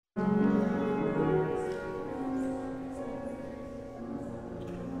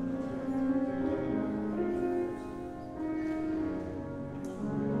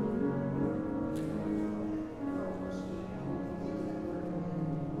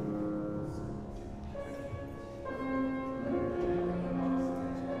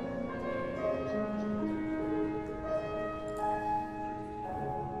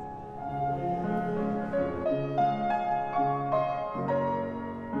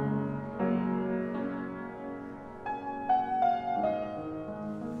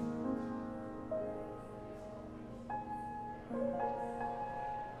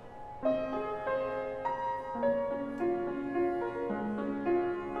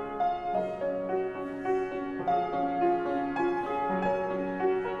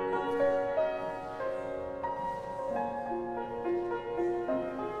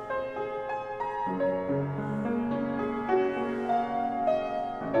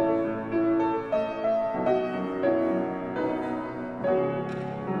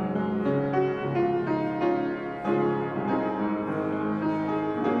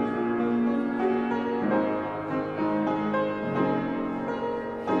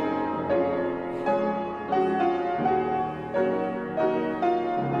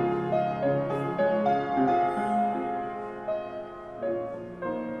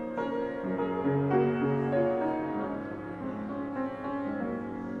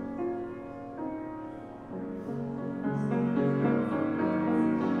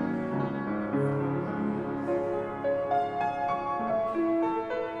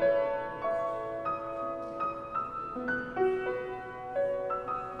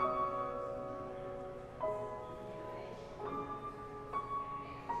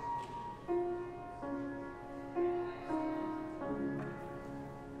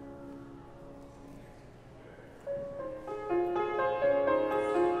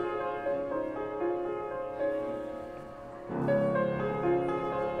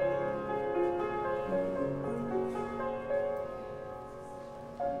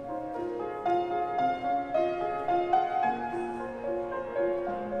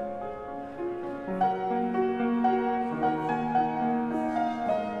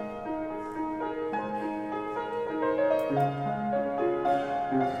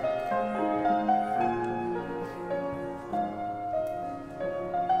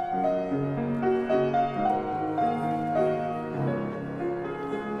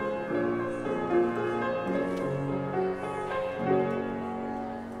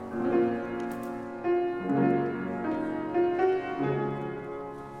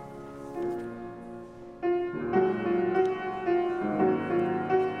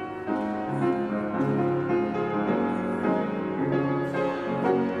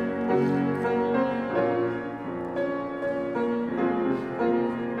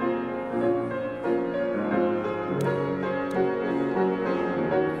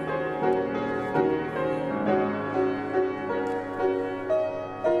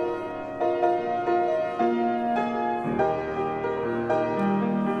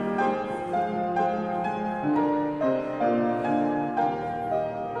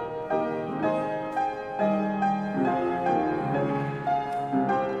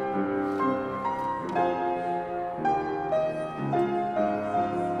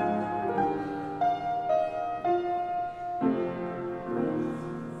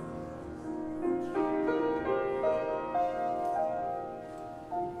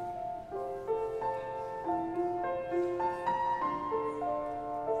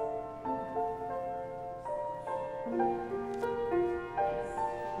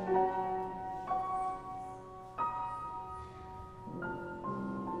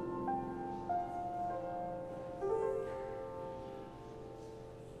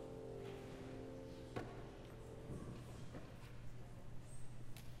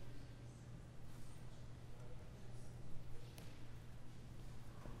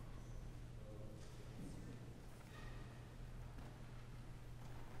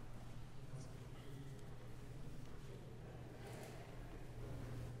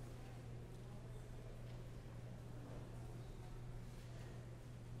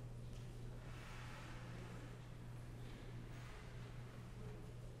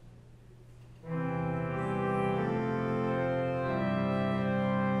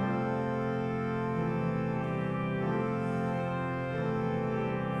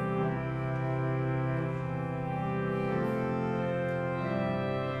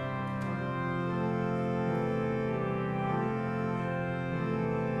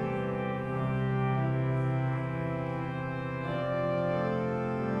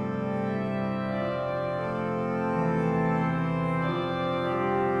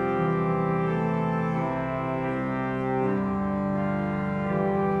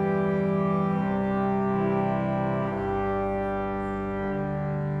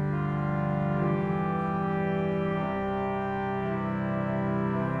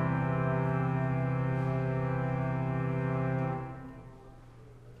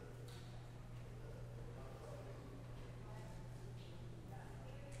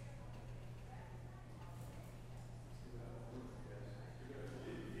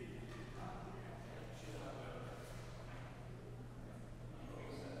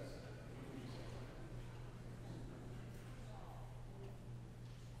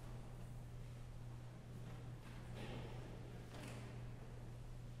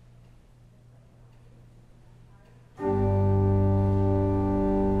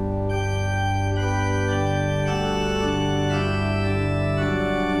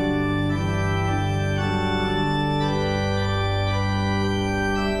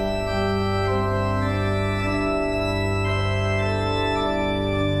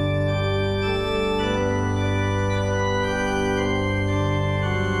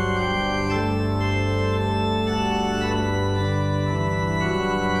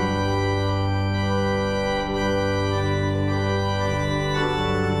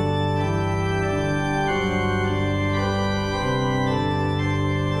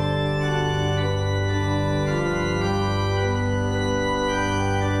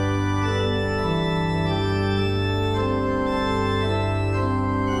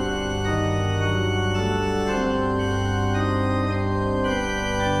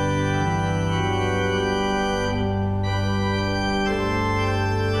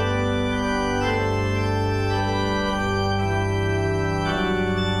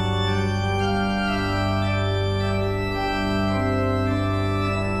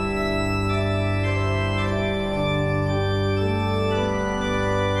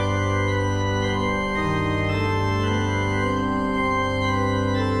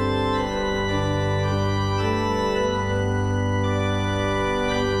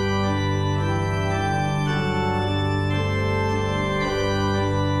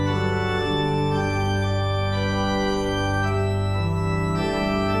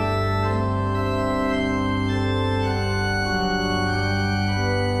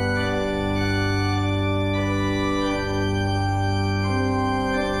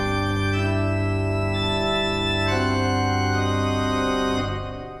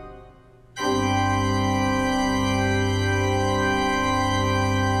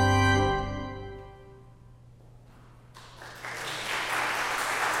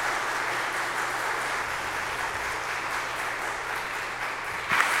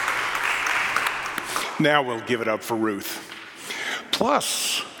Now we'll give it up for Ruth.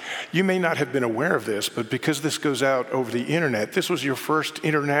 Plus, you may not have been aware of this, but because this goes out over the internet, this was your first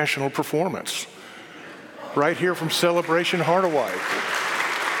international performance. Right here from Celebration Harderwyk.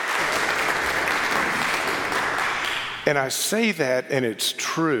 And I say that, and it's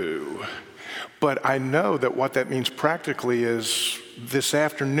true, but I know that what that means practically is this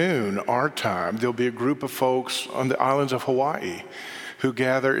afternoon, our time, there'll be a group of folks on the islands of Hawaii who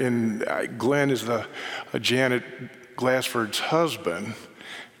gather in, Glenn is Janet Glassford's husband.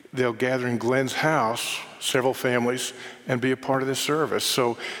 They'll gather in Glenn's house, several families, and be a part of this service.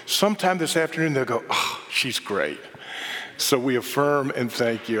 So sometime this afternoon, they'll go, oh, she's great. So we affirm and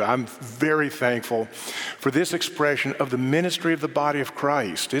thank you. I'm very thankful for this expression of the ministry of the body of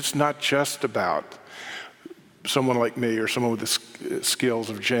Christ. It's not just about someone like me or someone with the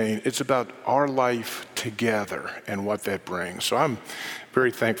skills of Jane. It's about our life together and what that brings. So I'm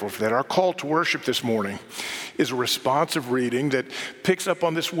very thankful for that. Our call to worship this morning is a responsive reading that picks up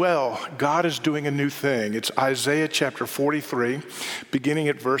on this well. God is doing a new thing. It's Isaiah chapter 43, beginning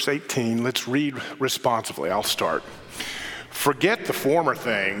at verse 18. Let's read responsively. I'll start. Forget the former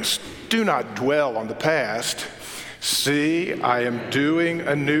things. Do not dwell on the past. See, I am doing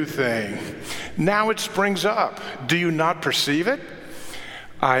a new thing. Now it springs up. Do you not perceive it?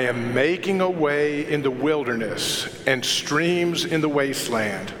 I am making a way in the wilderness and streams in the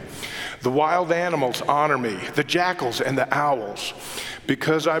wasteland. The wild animals honor me, the jackals and the owls,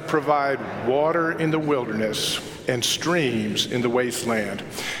 because I provide water in the wilderness and streams in the wasteland,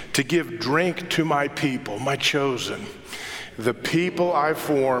 to give drink to my people, my chosen, the people I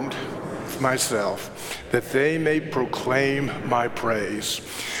formed myself, that they may proclaim my praise.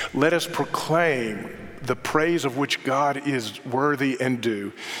 Let us proclaim the praise of which God is worthy and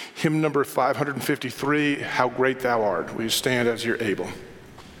due. Hymn number 553, How Great Thou Art. Will you stand as you're able?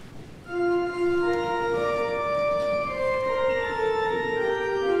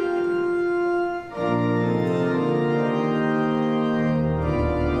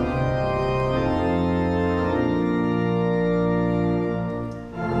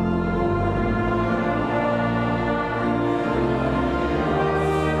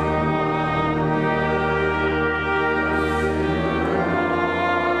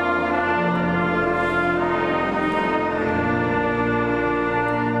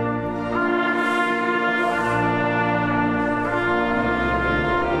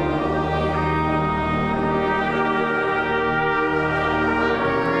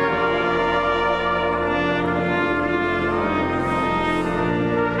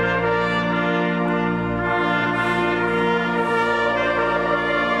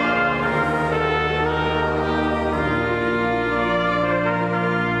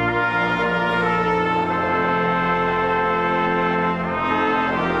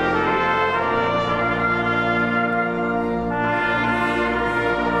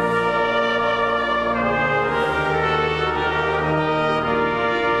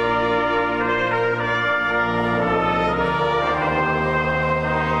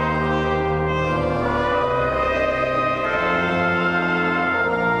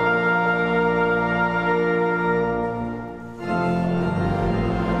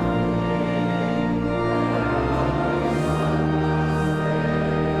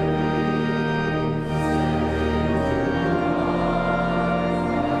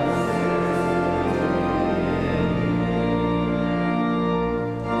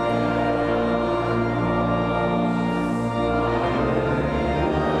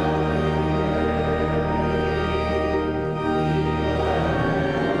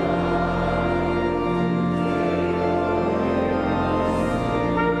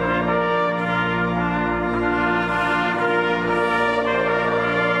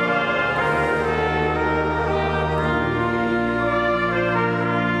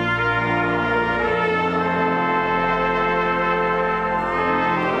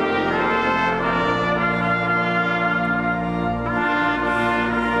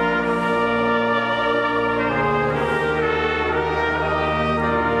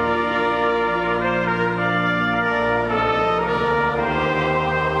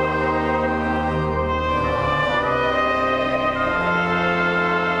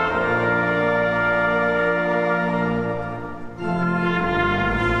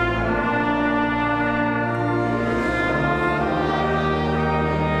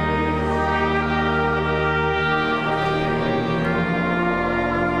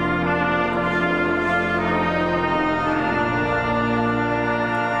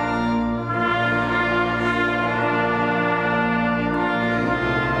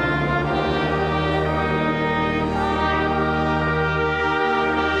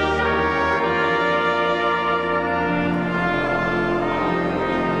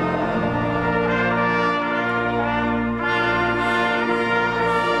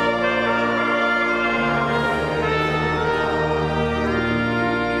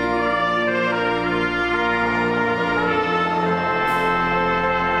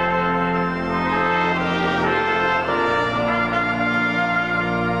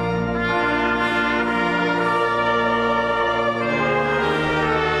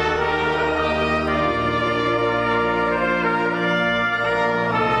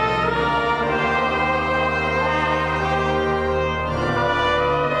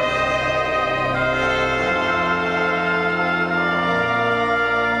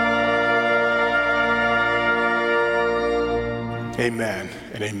 Amen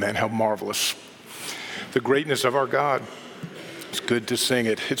and amen. How marvelous. The greatness of our God. It's good to sing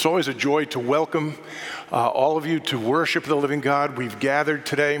it. It's always a joy to welcome all of you to worship the living God. We've gathered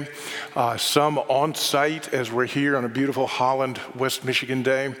today, some on site as we're here on a beautiful Holland, West Michigan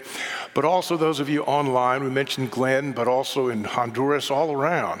day, but also those of you online. We mentioned Glenn, but also in Honduras, all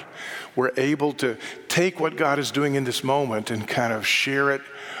around. We're able to take what God is doing in this moment and kind of share it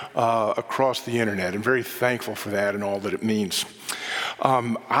across the internet. I'm very thankful for that and all that it means.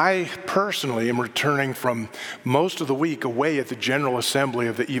 I personally am returning from most of the week away at the General Assembly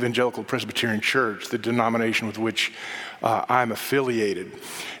of the Evangelical Presbyterian Church, the denomination with which I'm affiliated.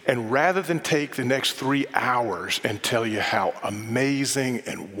 And rather than take the next 3 hours and tell you how amazing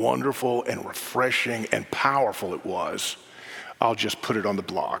and wonderful and refreshing and powerful it was, I'll just put it on the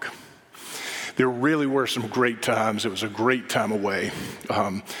blog. There really were some great times. It was a great time away,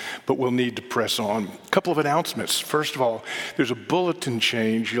 but we'll need to press on. A couple of announcements. First of all, there's a bulletin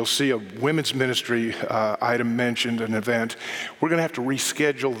change. You'll see a women's ministry item mentioned, an event. We're going to have to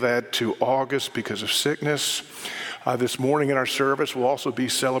reschedule that to August because of sickness. This morning in our service, we'll also be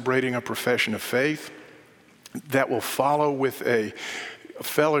celebrating a profession of faith. That will follow with a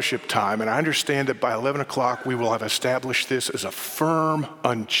fellowship time, and I understand that by 11 o'clock we will have established this as a firm,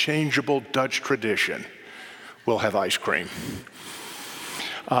 unchangeable Dutch tradition. We'll have ice cream.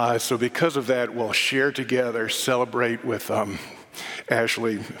 So because of that, we'll share together, celebrate with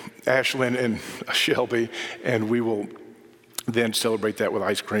Ashlyn and Shelby, and we will then celebrate that with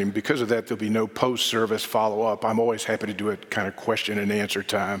ice cream. Because of that, there'll be no post-service follow-up. I'm always happy to do a kind of question and answer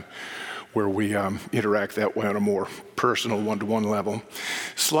time where we interact that way on a more personal one-to-one level.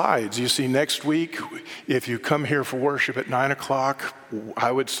 Slides, you see next week, if you come here for worship at 9 o'clock, I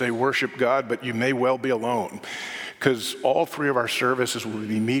would say worship God, but you may well be alone, because all three of our services will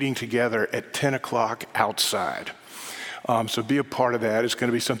be meeting together at 10 o'clock outside. So be a part of that. It's going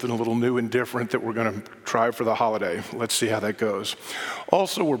to be something a little new and different that we're going to try for the holiday. Let's see how that goes.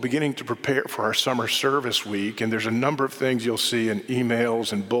 Also, we're beginning to prepare for our summer service week, and there's a number of things you'll see in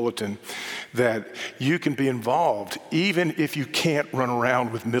emails and bulletin that you can be involved, even if you can't run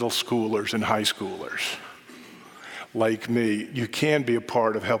around with middle schoolers and high schoolers. Like me, you can be a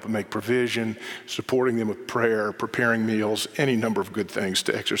part of helping make provision, supporting them with prayer, preparing meals, any number of good things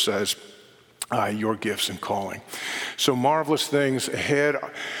to exercise your gifts and calling. So marvelous things ahead.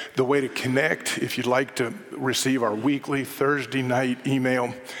 The way to connect, if you'd like to receive our weekly Thursday night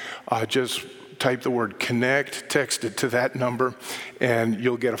email, just type the word connect, text it to that number, and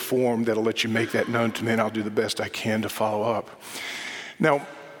you'll get a form that'll let you make that known to me, and I'll do the best I can to follow up. Now,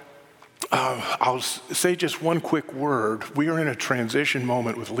 I'll say just one quick word. We are in a transition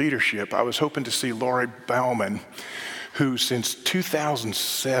moment with leadership. I was hoping to see Laurie Bauman, who since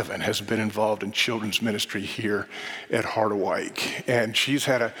 2007 has been involved in children's ministry here at Harderwyk. And she's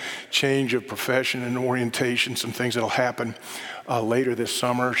had a change of profession and orientation, some things that'll happen later this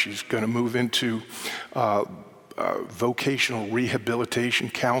summer. She's going to move into vocational rehabilitation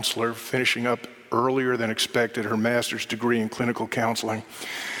counselor, finishing up earlier than expected her master's degree in clinical counseling.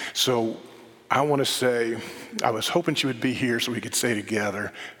 So I want to say, I was hoping she would be here so we could say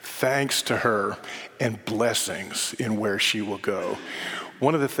together, thanks to her and blessings in where she will go.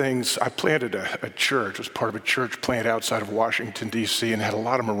 One of the things, I planted a church, was part of a church plant outside of Washington, D.C., and had a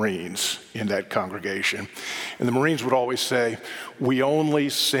lot of Marines in that congregation. And the Marines would always say, we only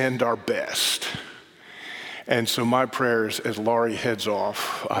send our best. And so my prayers as Laurie heads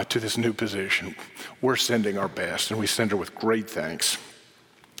off to this new position, we're sending our best, and we send her with great thanks.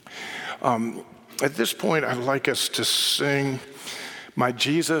 At this point, I'd like us to sing My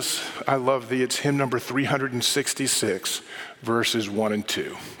Jesus, I Love Thee. It's hymn number 366, verses 1 and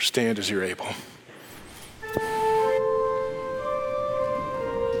 2. Stand as you're able.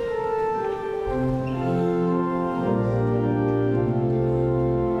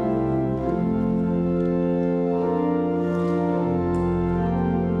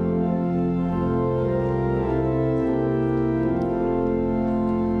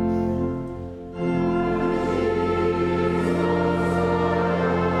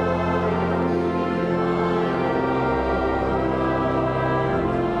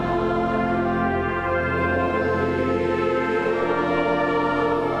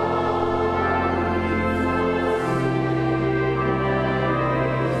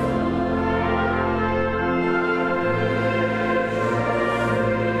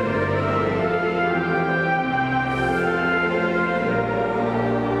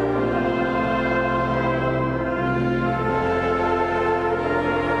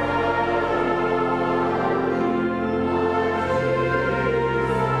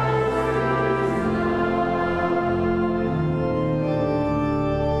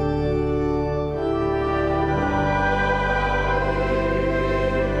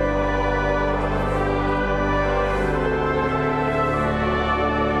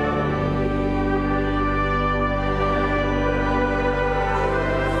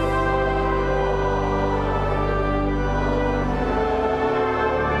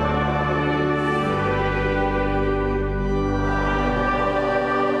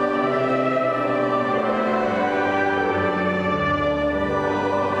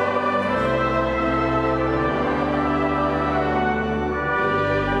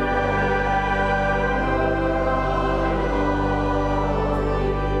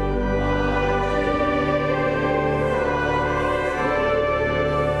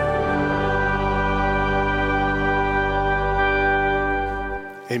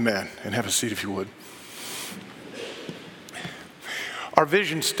 Amen. And have a seat if you would. Our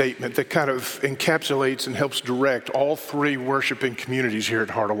vision statement that kind of encapsulates and helps direct all three worshiping communities here at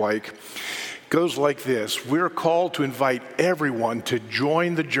Heart of Wyke goes like this. We're called to invite everyone to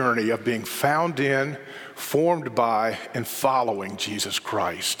join the journey of being found in, formed by, and following Jesus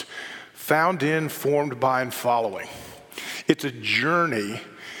Christ. Found in, formed by, and following. It's a journey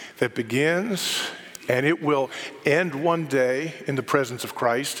that begins and it will end one day in the presence of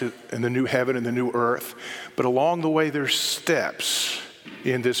Christ in the new heaven and the new earth. But along the way, there's steps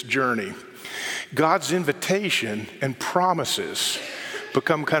in this journey. God's invitation and promises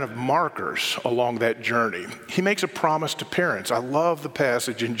become kind of markers along that journey. He makes a promise to parents. I love the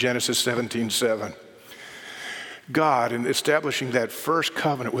passage in Genesis 17:7. God, in establishing that first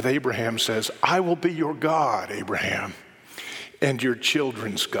covenant with Abraham, says, I will be your God, Abraham, and your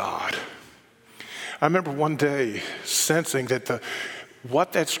children's God. I remember one day sensing that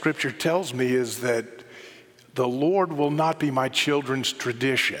what that scripture tells me is that the Lord will not be my children's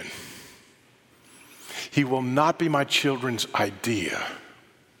tradition. He will not be my children's idea.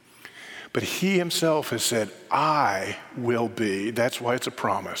 But he himself has said, I will be, that's why it's a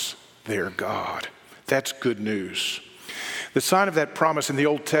promise, their God. That's good news. The sign of that promise in the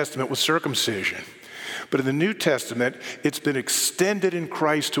Old Testament was circumcision. But in the New Testament, it's been extended in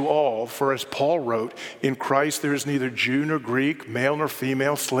Christ to all. For as Paul wrote, in Christ there is neither Jew nor Greek, male nor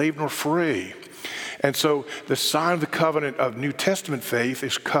female, slave nor free. And so the sign of the covenant of New Testament faith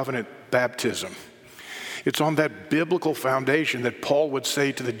is covenant baptism. It's on that biblical foundation that Paul would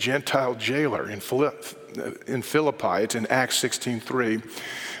say to the Gentile jailer in Philippi. It's in Acts 16:3.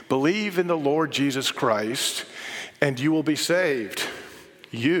 Believe in the Lord Jesus Christ, and you will be saved.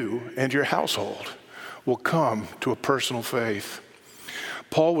 You and your household will come to a personal faith.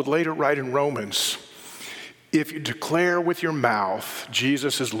 Paul would later write in Romans, if you declare with your mouth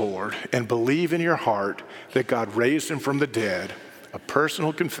Jesus is Lord and believe in your heart that God raised him from the dead, a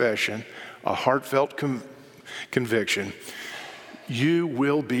personal confession, a heartfelt conviction, you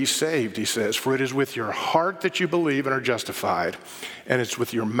will be saved, he says, for it is with your heart that you believe and are justified, and it's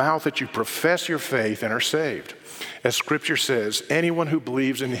with your mouth that you profess your faith and are saved. As Scripture says, anyone who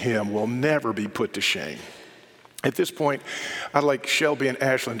believes in him will never be put to shame. At this point, I'd like Shelby and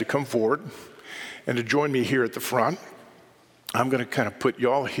Ashlyn to come forward and to join me here at the front. I'm going to kind of put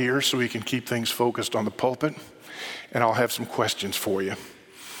y'all here so we can keep things focused on the pulpit, and I'll have some questions for you.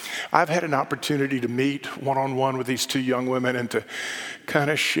 I've had an opportunity to meet one-on-one with these two young women and to kind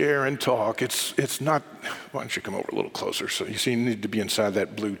of share and talk. It's not, why don't you come over a little closer? So you see, you need to be inside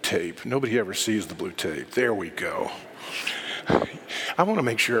that blue tape. Nobody ever sees the blue tape. There we go. I want to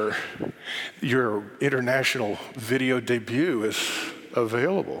make sure your international video debut is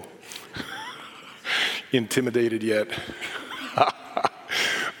available. Intimidated yet?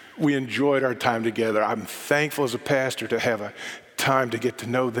 We enjoyed our time together. I'm thankful as a pastor to have a time to get to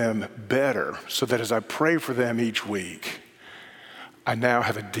know them better so that as I pray for them each week, I now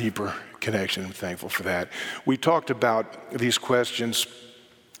have a deeper connection. I'm thankful for that. We talked about these questions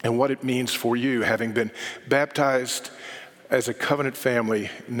and what it means for you, having been baptized as a covenant family.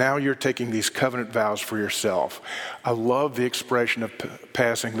 Now you're taking these covenant vows for yourself. I love the expression of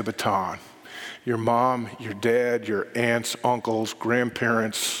passing the baton. Your mom, your dad, your aunts, uncles,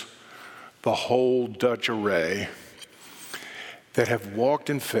 grandparents, the whole Dutch array that have walked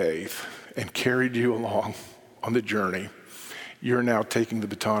in faith and carried you along on the journey, you're now taking the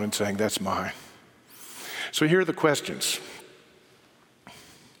baton and saying, that's mine. So here are the questions.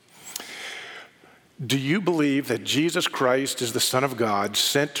 Do you believe that Jesus Christ is the Son of God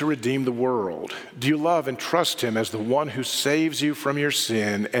sent to redeem the world? Do you love and trust him as the one who saves you from your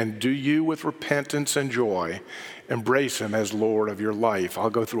sin? And do you, with repentance and joy, embrace him as Lord of your life? I'll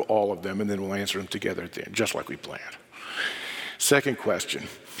go through all of them and then we'll answer them together at the end, just like we planned. Second question,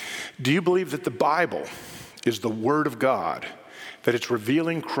 do you believe that the Bible is the Word of God, that it's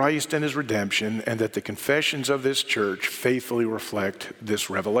revealing Christ and his redemption, and that the confessions of this church faithfully reflect this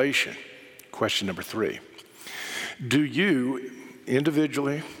revelation? Question number 3, do you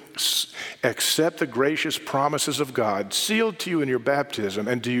individually accept the gracious promises of God sealed to you in your baptism,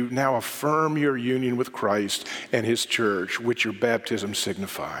 and do you now affirm your union with Christ and his church, which your baptism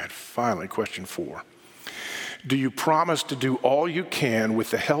signified? Finally, question 4. Do you promise to do all you can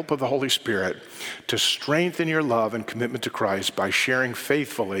with the help of the Holy Spirit to strengthen your love and commitment to Christ by sharing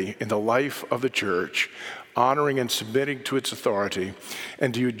faithfully in the life of the church, honoring and submitting to its authority?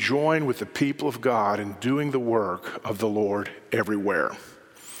 And do you join with the people of God in doing the work of the Lord everywhere?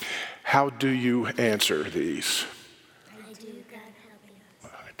 How do you answer these? I do, God helping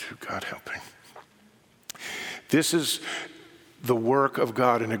us. I do, God helping. This is the work of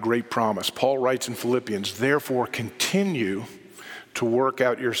God in a great promise. Paul writes in Philippians, therefore continue to work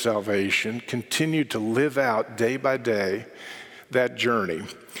out your salvation, continue to live out day by day that journey.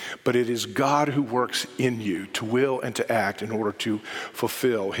 But it is God who works in you to will and to act in order to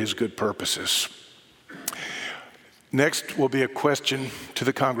fulfill his good purposes. Next will be a question to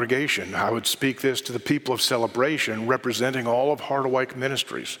the congregation. I would speak this to the people of Celebration, representing all of Harderwyk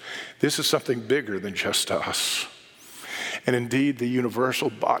Ministries. This is something bigger than just us, and indeed the universal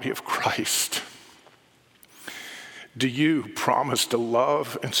body of Christ. Do you promise to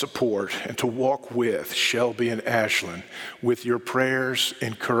love and support and to walk with Shelby and Ashlyn with your prayers,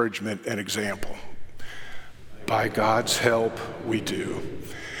 encouragement, and example? By God's help, we do.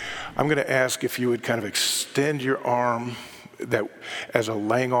 I'm going to ask if you would kind of extend your arm that as a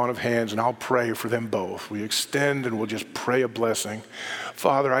laying on of hands, and I'll pray for them both. We extend and we'll just pray a blessing.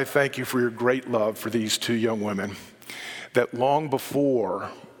 Father, I thank you for your great love for these two young women, that long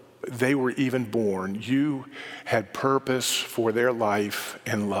before they were even born, you had purpose for their life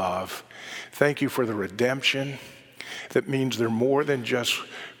and love. Thank you for the redemption. That means they're more than just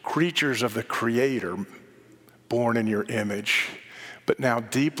creatures of the Creator, born in your image, but now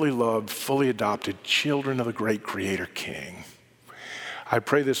deeply loved, fully adopted children of the great Creator King. I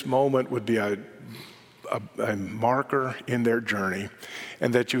pray this moment would be a marker in their journey,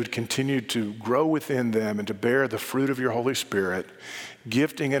 and that you would continue to grow within them and to bear the fruit of your Holy Spirit,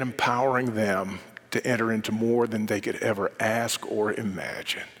 gifting and empowering them to enter into more than they could ever ask or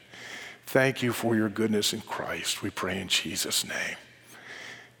imagine. Thank you for your goodness in Christ. We pray in Jesus' name.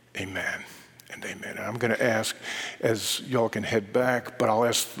 Amen and amen. And I'm going to ask, as y'all can head back, but I'll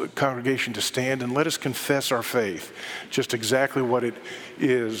ask the congregation to stand and let us confess our faith, just exactly what it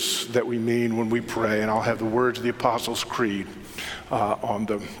is that we mean when we pray. And I'll have the words of the Apostles' Creed on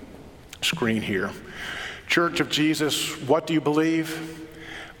the screen here. Church of Jesus, what do you believe?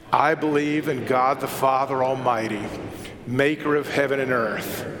 I believe in God the Father Almighty, maker of heaven and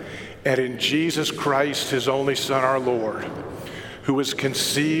earth, and in Jesus Christ, his only Son, our Lord, who was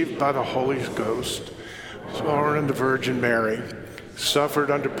conceived by the Holy Ghost, born of the Virgin Mary,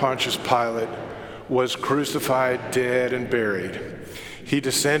 suffered under Pontius Pilate, was crucified, dead, and buried. He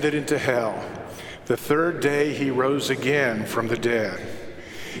descended into hell. The third day he rose again from the dead.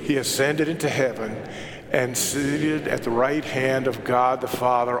 He ascended into heaven and seated at the right hand of God the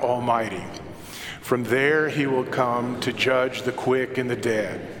Father Almighty. From there he will come to judge the quick and the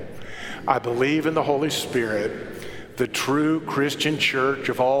dead. I believe in the Holy Spirit, the true Christian church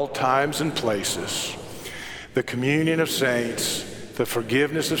of all times and places, the communion of saints, the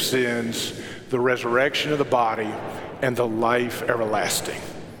forgiveness of sins, the resurrection of the body, and the life everlasting.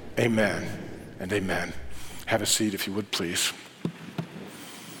 Amen and amen. Have a seat if you would, please.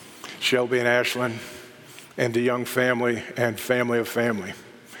 Shelby and Ashlyn, and the young family and family of family,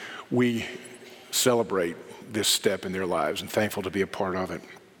 we celebrate this step in their lives and thankful to be a part of it.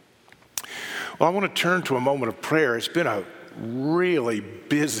 Well, I want to turn to a moment of prayer. It's been a really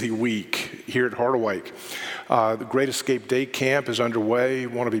busy week here at Harderwyk. The Great Escape Day Camp is underway.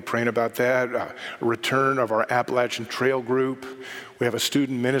 Want to be praying about that. A return of our Appalachian Trail group. We have a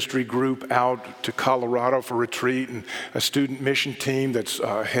student ministry group out to Colorado for retreat, and a student mission team that's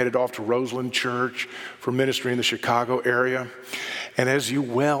headed off to Roseland Church for ministry in the Chicago area. And as you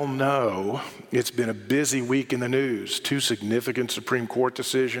well know, it's been a busy week in the news. 2 significant Supreme Court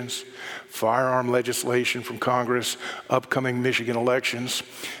decisions, firearm legislation from Congress, upcoming Michigan elections.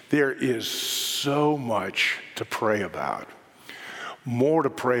 There is so much to pray about. More to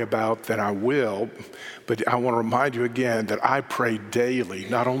pray about than I will, but I want to remind you again that I pray daily,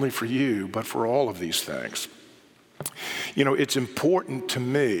 not only for you, but for all of these things. You know, it's important to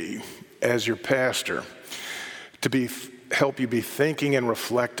me as your pastor to help you be thinking and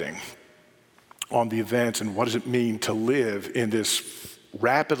reflecting on the events and what does it mean to live in this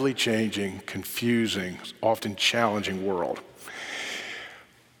rapidly changing, confusing, often challenging world.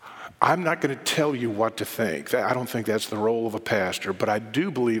 I'm not going to tell you what to think. I don't think that's the role of a pastor, but I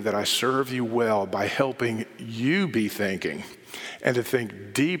do believe that I serve you well by helping you be thinking and to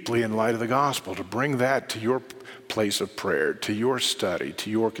think deeply in light of the gospel, to bring that to your place of prayer, to your study,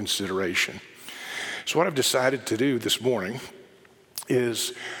 to your consideration. So what I've decided to do this morning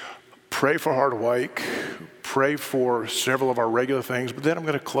is pray for Harderwyk, pray for several of our regular things, but then I'm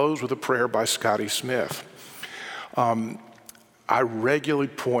going to close with a prayer by Scotty Smith. I regularly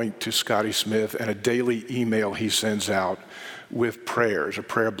point to Scotty Smith and a daily email he sends out with prayers, a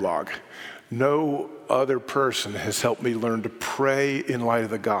prayer blog. No other person has helped me learn to pray in light of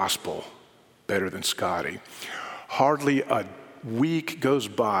the gospel better than Scotty. Hardly a week goes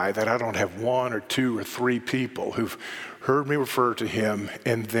by that I don't have one or two or three people who've heard me refer to him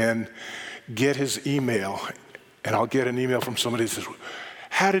and then get his email, and I'll get an email from somebody that says,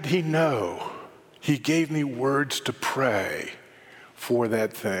 how did he know? He gave me words to pray for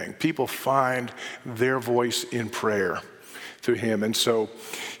that thing. People find their voice in prayer through him. And so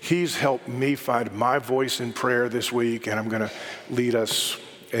he's helped me find my voice in prayer this week, and I'm going to lead us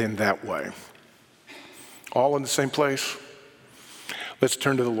in that way. All in the same place? Let's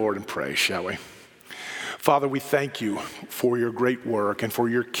turn to the Lord and pray, shall we? Father, we thank you for your great work and for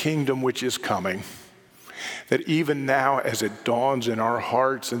your kingdom which is coming, that even now as it dawns in our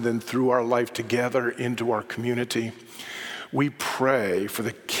hearts and then through our life together into our community, we pray for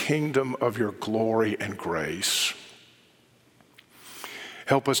the kingdom of your glory and grace.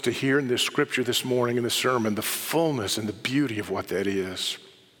 Help us to hear in this scripture this morning in the sermon the fullness and the beauty of what that is.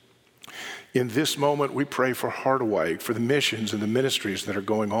 In this moment, we pray for Harderwyk, for the missions and the ministries that are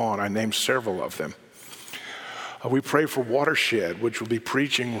going on. I named several of them. We pray for Watershed, which will be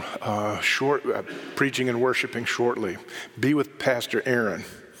preaching and worshiping shortly. Be with Pastor Aaron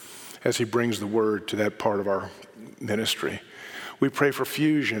as he brings the word to that part of our ministry. We pray for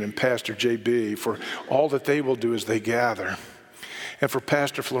Fusion and Pastor JB, for all that they will do as they gather. And for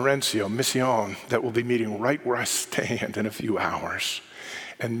Pastor Florencio Mission, that will be meeting right where I stand in a few hours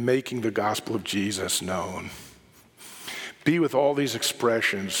and making the gospel of Jesus known. Be with all these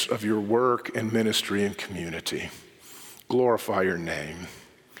expressions of your work and ministry and community. Glorify your name.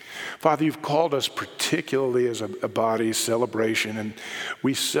 Father, you've called us particularly as a body celebration, and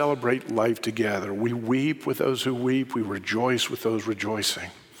we celebrate life together. We weep with those who weep. We rejoice with those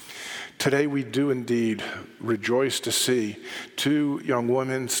rejoicing. Today we do indeed rejoice to see two young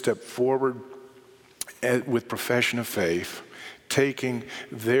women step forward with profession of faith, taking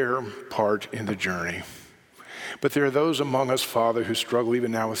their part in the journey. But there are those among us, Father, who struggle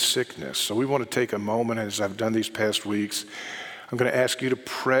even now with sickness. So we want to take a moment, as I've done these past weeks, I'm going to ask you to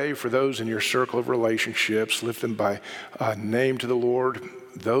pray for those in your circle of relationships, lift them by name to the Lord,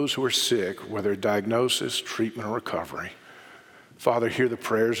 those who are sick, whether diagnosis, treatment, or recovery. Father, hear the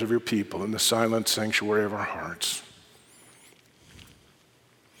prayers of your people in the silent sanctuary of our hearts.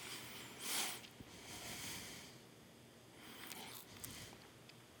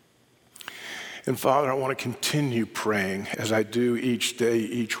 And Father, I want to continue praying as I do each day,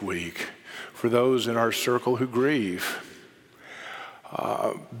 each week, for those in our circle who grieve.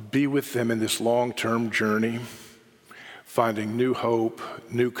 Be with them in this long-term journey, finding new hope,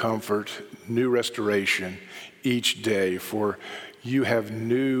 new comfort, new restoration each day, for you have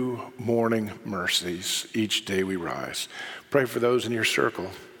new morning mercies each day we rise. Pray for those in your circle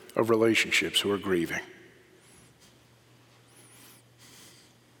of relationships who are grieving.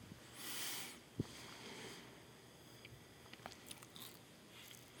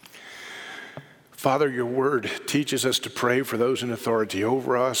 Father, your word teaches us to pray for those in authority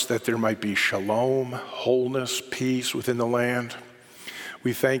over us, that there might be shalom, wholeness, peace within the land.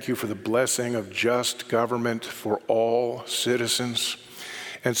 We thank you for the blessing of just government for all citizens.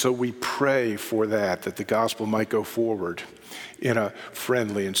 And so we pray for that the gospel might go forward in a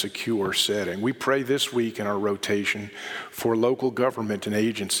friendly and secure setting. We pray this week in our rotation for local government and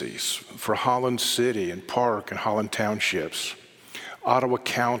agencies, for Holland City and Park and Holland Townships, Ottawa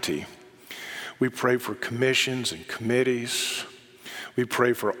County. We pray for commissions and committees. We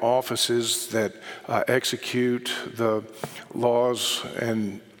pray for offices that execute the laws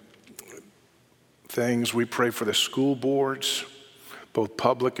and things. We pray for the school boards, both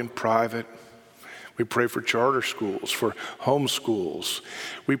public and private. We pray for charter schools, for home schools.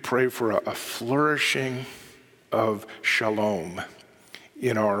 We pray for a flourishing of shalom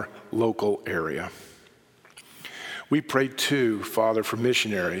in our local area. We pray too, Father, for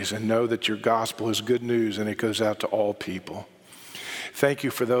missionaries, and know that your gospel is good news and it goes out to all people. Thank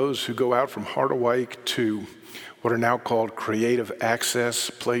you for those who go out from Harderwyk to what are now called creative access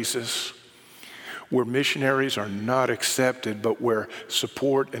places, where missionaries are not accepted, but where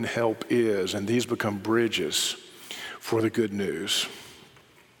support and help is, and these become bridges for the good news.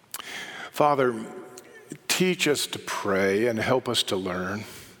 Father, teach us to pray and help us to learn.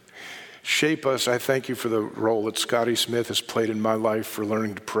 Shape us. I thank you for the role that Scotty Smith has played in my life for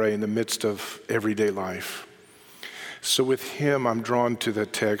learning to pray in the midst of everyday life. So with him, I'm drawn to the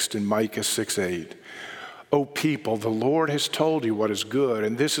text in Micah 6:8. O people, the Lord has told you what is good,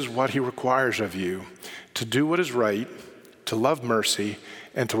 and this is what he requires of you, to do what is right, to love mercy,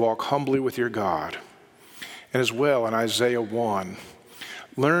 and to walk humbly with your God. And as well in Isaiah 1,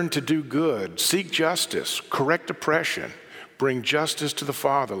 learn to do good, seek justice, correct oppression, bring justice to the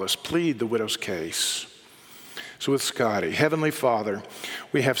fatherless, plead the widow's case. So with Scotty, Heavenly Father,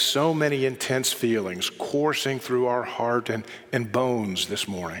 we have so many intense feelings coursing through our heart and bones this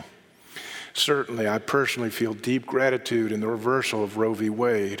morning. Certainly, I personally feel deep gratitude in the reversal of Roe v.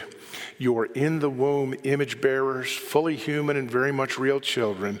 Wade. Your in-the-womb image bearers, fully human and very much real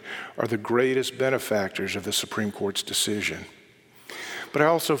children, are the greatest benefactors of the Supreme Court's decision. But I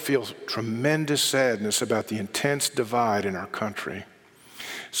also feel tremendous sadness about the intense divide in our country.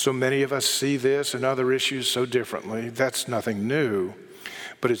 So many of us see this and other issues so differently. That's nothing new,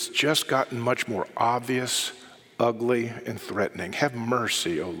 but it's just gotten much more obvious, ugly, and threatening. Have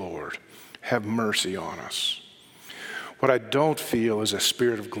mercy, O Lord. Have mercy on us. What I don't feel is a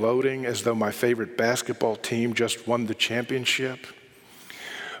spirit of gloating as though my favorite basketball team just won the championship.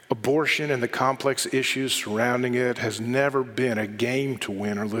 Abortion and the complex issues surrounding it has never been a game to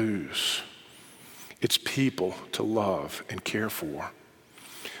win or lose. It's people to love and care for.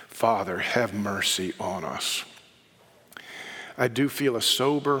 Father, have mercy on us. I do feel a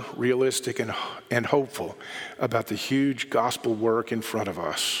sober, realistic, and hopeful about the huge gospel work in front of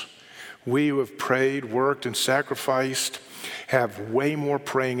us. We who have prayed, worked, and sacrificed have way more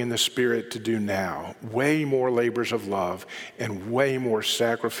praying in the Spirit to do now, way more labors of love, and way more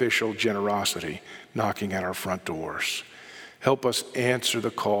sacrificial generosity knocking at our front doors. Help us answer the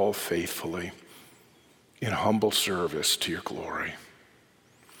call faithfully in humble service to your glory.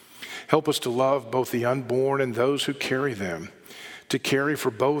 Help us to love both the unborn and those who carry them, to care for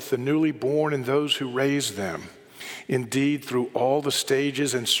both the newly born and those who raise them. Indeed, through all the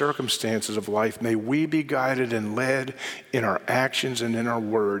stages and circumstances of life, may we be guided and led in our actions and in our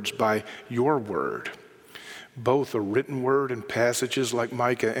words by your word, both the written word in passages like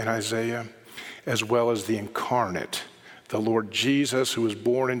Micah and Isaiah, as well as the incarnate, the Lord Jesus, who was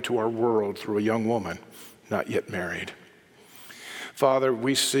born into our world through a young woman, not yet married. Father,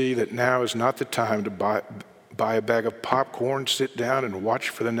 we see that now is not the time to buy a bag of popcorn, sit down, and watch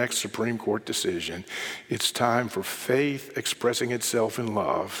for the next Supreme Court decision. It's time for faith expressing itself in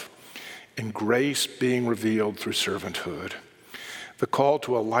love and grace being revealed through servanthood. The call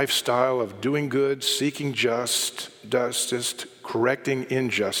to a lifestyle of doing good, seeking justice, correcting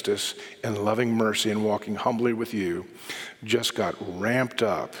injustice, and loving mercy and walking humbly with you just got ramped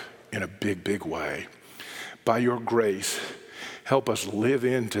up in a big, big way. By your grace, help us live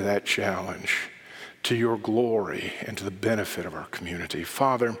into that challenge to your glory and to the benefit of our community.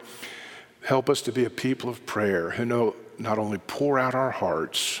 Father, help us to be a people of prayer who know not only pour out our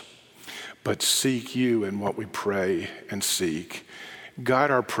hearts, but seek you in what we pray and seek.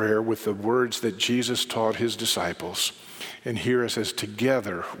 Guide our prayer with the words that Jesus taught his disciples, and hear us as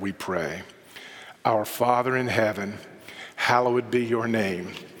together we pray. Our Father in heaven, hallowed be your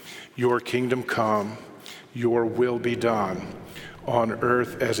name. Your kingdom come, your will be done, on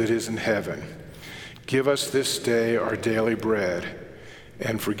earth as it is in heaven. Give us this day our daily bread,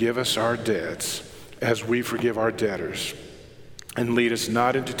 and forgive us our debts as we forgive our debtors. And lead us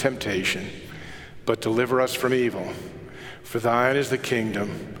not into temptation, but deliver us from evil. For thine is the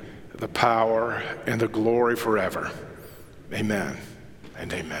kingdom, the power, and the glory forever. Amen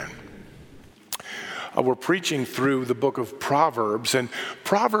and amen. We're preaching through the book of Proverbs, and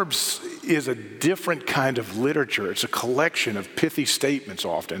Proverbs is a different kind of literature. It's a collection of pithy statements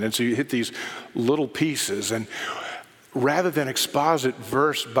often, and so you hit these little pieces, and rather than exposit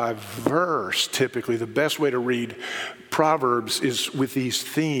verse by verse, typically the best way to read Proverbs is with these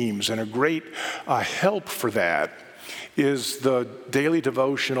themes, and a great help for that is the daily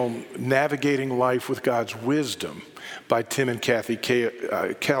devotional Navigating Life with God's Wisdom by Tim and Kathy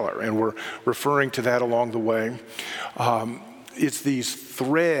Keller, and we're referring to that along the way. It's these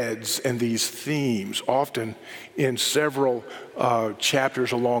threads and these themes, often in several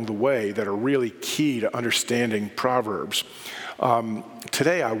chapters along the way, that are really key to understanding Proverbs.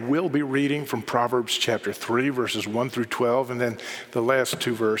 Today I will be reading from Proverbs chapter 3, verses 1 through 12, and then the last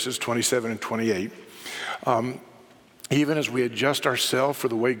two verses, 27 and 28. Even as we adjust ourselves for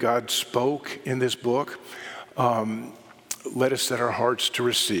the way God spoke in this book, let us set our hearts to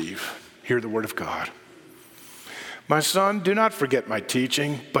receive. Hear the word of God. My son, do not forget my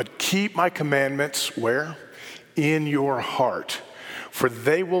teaching, but keep my commandments where? In your heart. For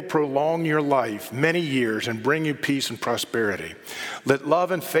they will prolong your life many years and bring you peace and prosperity. Let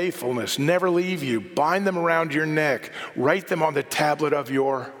love and faithfulness never leave you. Bind them around your neck. Write them on the tablet of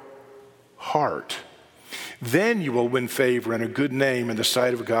your heart. Then you will win favor and a good name in the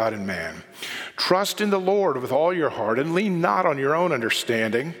sight of God and man. Trust in the Lord with all your heart and lean not on your own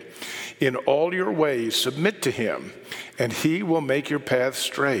understanding. In all your ways submit to him, and he will make your path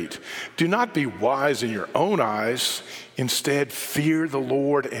straight. Do not be wise in your own eyes. Instead, fear the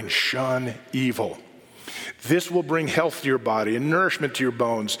Lord and shun evil. This will bring health to your body and nourishment to your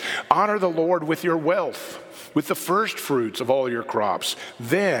bones. Honor the Lord with your wealth, with the first fruits of all your crops.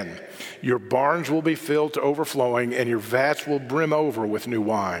 Then your barns will be filled to overflowing, and your vats will brim over with new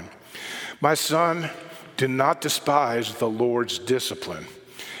wine. My son, do not despise the Lord's discipline,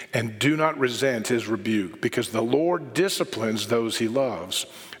 and do not resent his rebuke, because the Lord disciplines those he loves,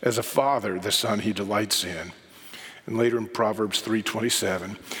 as a father the son he delights in. And later in Proverbs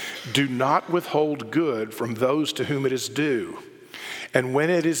 3:27, do not withhold good from those to whom it is due. And when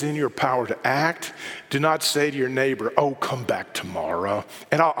it is in your power to act, do not say to your neighbor, oh, come back tomorrow,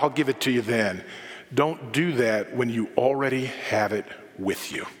 and I'll give it to you then. Don't do that when you already have it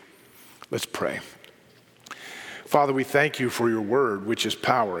with you. Let's pray. Father, we thank you for your word, which is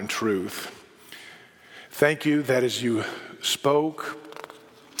power and truth. Thank you that as you spoke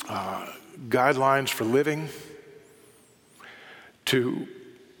guidelines for living to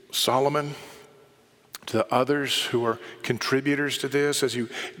Solomon, to others who are contributors to this, as you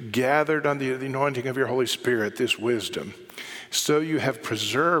gathered under the anointing of your Holy Spirit this wisdom, so you have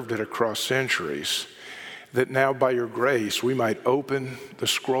preserved it across centuries, that now by your grace we might open the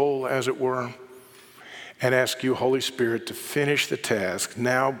scroll, as it were, and ask you, Holy Spirit, to finish the task.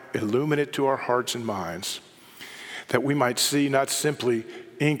 Now illumine it to our hearts and minds, that we might see not simply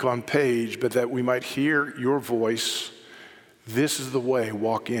ink on page, but that we might hear your voice. This is the way,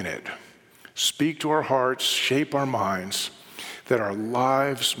 walk in it. Speak to our hearts, shape our minds, that our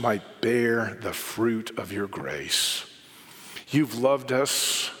lives might bear the fruit of your grace. You've loved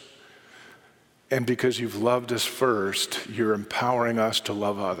us, and because you've loved us first, you're empowering us to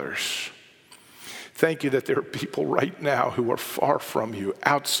love others. Thank you that there are people right now who are far from you,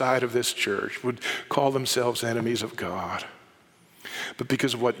 outside of this church, would call themselves enemies of God. But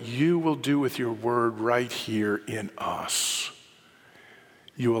because of what you will do with your word right here in us,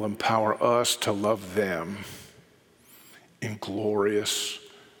 you will empower us to love them in glorious,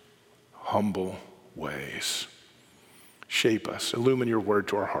 humble ways. Shape us. Illumine your word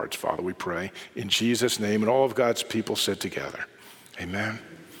to our hearts, Father, we pray. In Jesus' name, and all of God's people said together, amen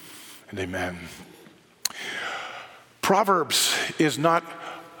and amen. Proverbs is not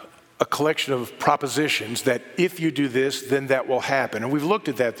a collection of propositions that if you do this, then that will happen. And we've looked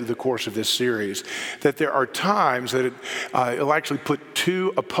at that through the course of this series, that there are times that it'll actually put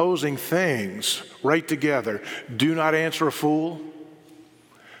two opposing things right together. Do not answer a fool.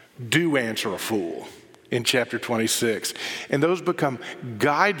 Do answer a fool in chapter 26. And those become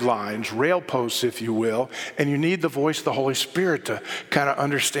guidelines, rail posts, if you will, and you need the voice of the Holy Spirit to kind of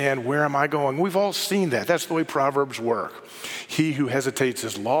understand, where am I going? We've all seen that. That's the way Proverbs work. He who hesitates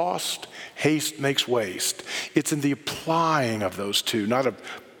is lost. Haste makes waste. It's in the applying of those two, not of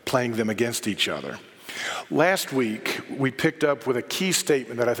playing them against each other. Last week, we picked up with a key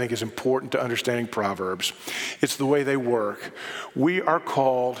statement that I think is important to understanding Proverbs. It's the way they work. We are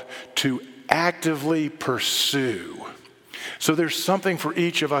called to actively pursue. So there's something for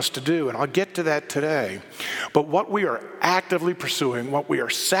each of us to do, and I'll get to that today. But what we are actively pursuing, what we are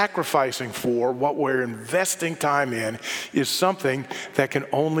sacrificing for, what we're investing time in, is something that can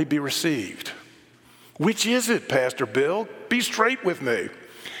only be received. Which is it, Pastor Bill? Be straight with me.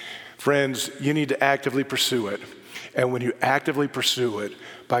 Friends, you need to actively pursue it. And when you actively pursue it,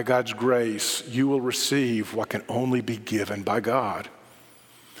 by God's grace, you will receive what can only be given by God.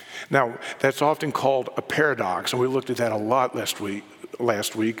 Now, that's often called a paradox, and we looked at that a lot last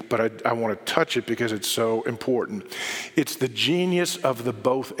week, but I want to touch it because it's so important. It's the genius of the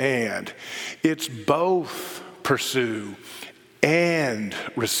both and. It's both pursue and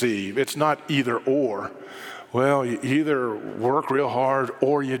receive. It's not either or. Well, you either work real hard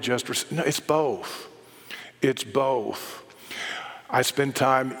or you just receive. No, it's both. It's both. I spend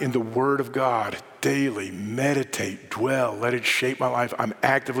time in the Word of God daily, meditate, dwell, let it shape my life. I'm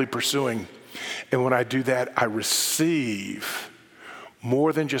actively pursuing. And when I do that, I receive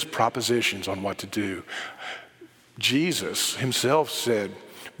more than just propositions on what to do. Jesus himself said,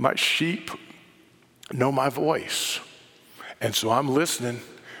 my sheep know my voice. And so I'm listening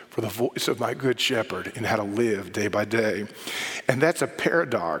for the voice of my good shepherd and how to live day by day. And that's a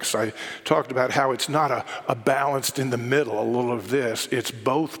paradox. I talked about how it's not a balanced in the middle, a little of this. It's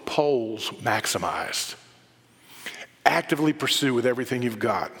both poles maximized. Actively pursue with everything you've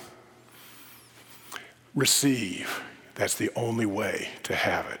got. Receive. That's the only way to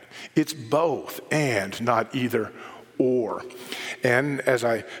have it. It's both and, not either or. And as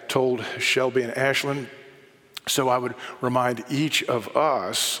I told Shelby and Ashlyn, so I would remind each of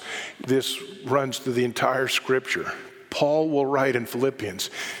us, this runs through the entire scripture. Paul will write in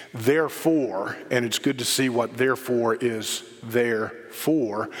Philippians, therefore, and it's good to see what therefore is there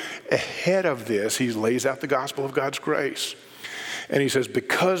for. Ahead of this, he lays out the gospel of God's grace. And he says,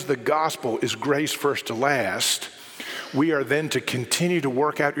 because the gospel is grace first to last, we are then to continue to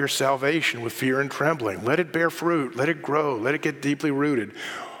work out your salvation with fear and trembling. Let it bear fruit, let it grow, let it get deeply rooted.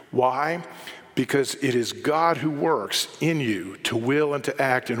 Why? Because it is God who works in you to will and to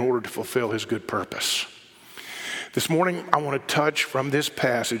act in order to fulfill his good purpose. This morning, I want to touch from this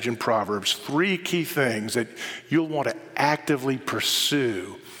passage in Proverbs 3 key things that you'll want to actively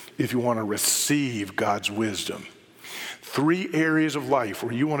pursue if you want to receive God's wisdom. 3 areas of life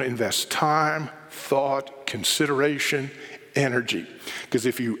where you want to invest time, thought, consideration, energy. Because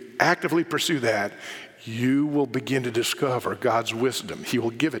if you actively pursue that, you will begin to discover God's wisdom. He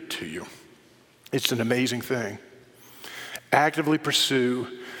will give it to you. It's an amazing thing. Actively pursue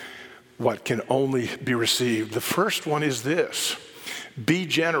what can only be received. The first one is this: be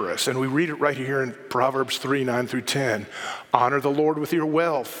generous. And we read it right here in Proverbs 3, 9 through 10. Honor the Lord with your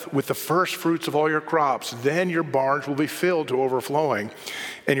wealth, with the first fruits of all your crops. Then your barns will be filled to overflowing,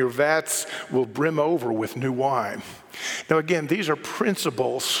 and your vats will brim over with new wine. Now again, these are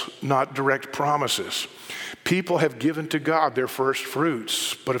principles, not direct promises. People have given to God their first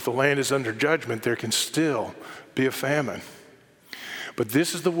fruits, but if the land is under judgment, there can still be a famine. But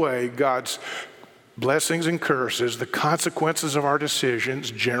this is the way God's blessings and curses, the consequences of our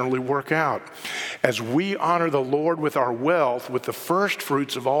decisions, generally work out. As we honor the Lord with our wealth, with the first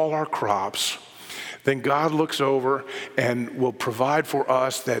fruits of all our crops, then God looks over and will provide for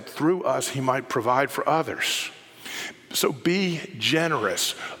us, that through us he might provide for others. So be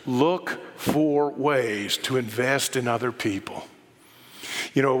generous. Look for ways to invest in other people.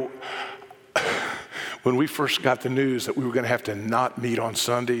 You know, when we first got the news that we were going to have to not meet on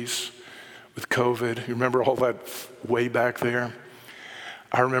Sundays with COVID, you remember all that way back there?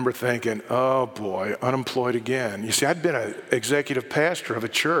 I remember thinking, oh boy, unemployed again. You see, I'd been an executive pastor of a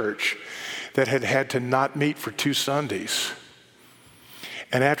church that had had to not meet for 2 Sundays.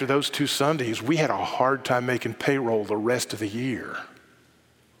 And after those 2 Sundays, we had a hard time making payroll the rest of the year.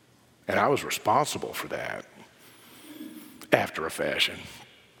 And I was responsible for that, after a fashion.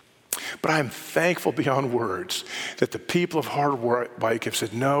 But I am thankful beyond words that the people of Hardwick have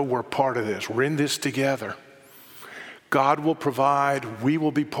said, no, we're part of this. We're in this together. God will provide. We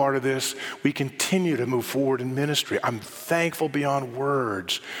will be part of this. We continue to move forward in ministry. I'm thankful beyond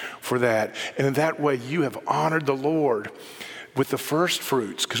words for that. And in that way, you have honored the Lord with the first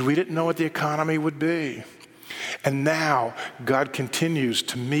fruits, because we didn't know what the economy would be. And now God continues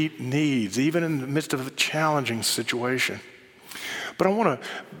to meet needs, even in the midst of a challenging situation. But I want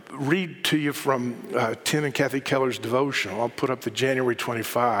to read to you from Tim and Kathy Keller's devotional. I'll put up the January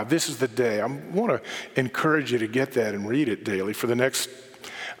 25. This is the day. I want to encourage you to get that and read it daily for the next,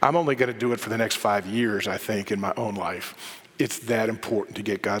 I'm only going to do it for the next 5 years, I think, in my own life. It's that important to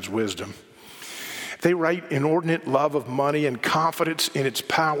get God's wisdom. They write, inordinate love of money and confidence in its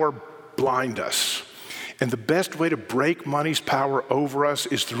power blind us. And the best way to break money's power over us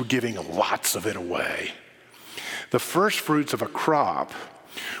is through giving lots of it away. The first fruits of a crop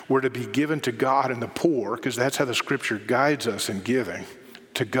were to be given to God and the poor, because that's how the scripture guides us in giving,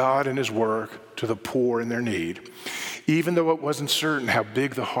 to God and his work, to the poor in their need. Even though it wasn't certain how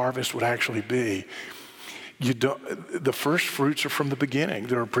big the harvest would actually be, the first fruits are from the beginning.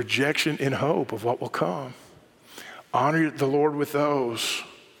 They're a projection in hope of what will come. Honor the Lord with those,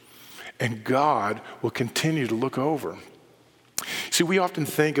 and God will continue to look over. See, we often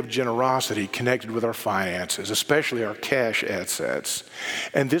think of generosity connected with our finances, especially our cash assets.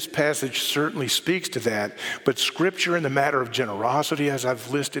 And this passage certainly speaks to that. But Scripture in the matter of generosity, as I've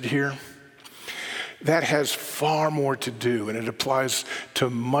listed here, that has far more to do, and it applies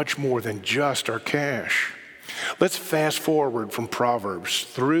to much more than just our cash. Let's fast forward from Proverbs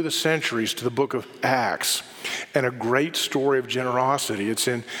through the centuries to the book of Acts, and a great story of generosity. It's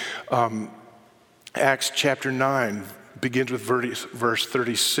in Acts chapter 9, begins with verse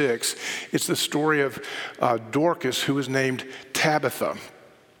 36. It's the story of Dorcas, who was named Tabitha.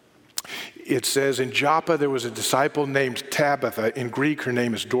 It says, in Joppa there was a disciple named Tabitha. In Greek, her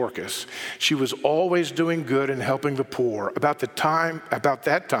name is Dorcas. She was always doing good and helping the poor. About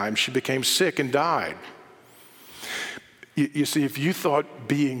that time, she became sick and died. You see, if you thought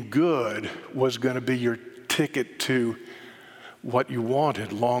being good was going to be your ticket to what you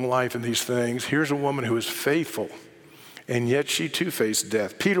wanted, long life and these things, here's a woman who is faithful, and yet she too faced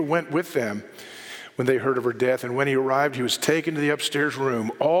death. Peter went with them when they heard of her death, and when he arrived, he was taken to the upstairs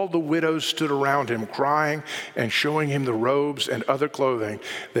room. All the widows stood around him, crying and showing him the robes and other clothing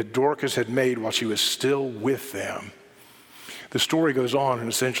that Dorcas had made while she was still with them. The story goes on, and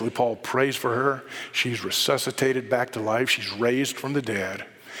essentially Paul prays for her. She's resuscitated back to life. She's raised from the dead,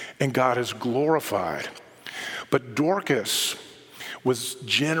 and God is glorified. But Dorcas was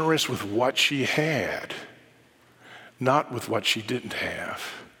generous with what she had, not with what she didn't have.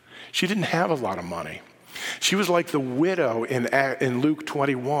 She didn't have a lot of money. She was like the widow in Luke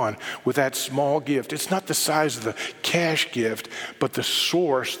 21 with that small gift. It's not the size of the cash gift, but the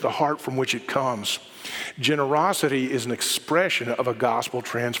source, the heart from which it comes. Generosity is an expression of a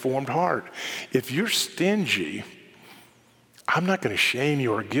gospel-transformed heart. If you're stingy, I'm not going to shame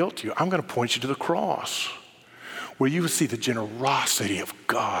you or guilt you. I'm going to point you to the cross, where you will see the generosity of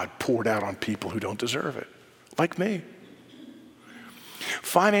God poured out on people who don't deserve it, like me.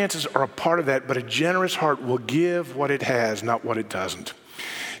 Finances are a part of that, but a generous heart will give what it has, not what it doesn't.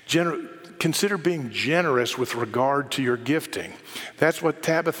 Consider being generous with regard to your gifting. That's what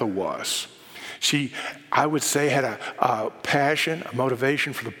Tabitha was. She, I would say, had a passion, a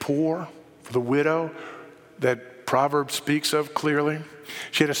motivation for the poor, for the widow that Proverbs speaks of clearly.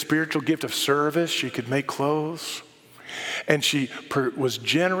 She had a spiritual gift of service. She could make clothes. And she was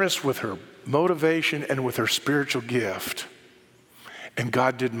generous with her motivation and with her spiritual gift. And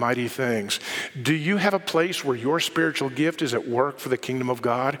God did mighty things. Do you have a place where your spiritual gift is at work for the kingdom of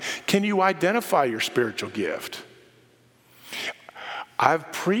God? Can you identify your spiritual gift?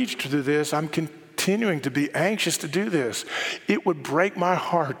 I've preached through this. I'm continuing to be anxious to do this. It would break my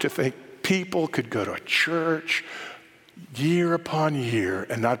heart to think people could go to a church year upon year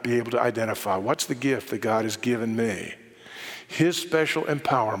and not be able to identify what's the gift that God has given me. His special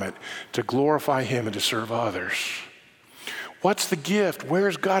empowerment to glorify Him and to serve others. What's the gift? Where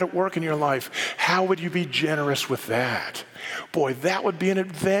is God at work in your life? How would you be generous with that? Boy, that would be an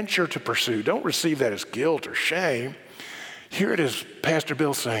adventure to pursue. Don't receive that as guilt or shame. Here it is, Pastor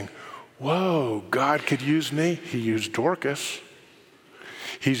Bill saying, whoa, God could use me. He used Dorcas.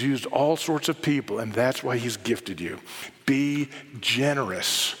 He's used all sorts of people, and that's why He's gifted you. Be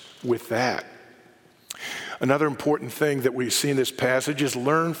generous with that. Another important thing that we see in this passage is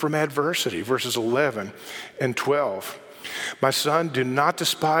learn from adversity, verses 11 and 12. My son, do not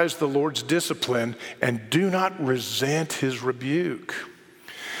despise the Lord's discipline and do not resent His rebuke,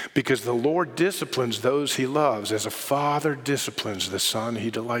 because the Lord disciplines those He loves as a father disciplines the son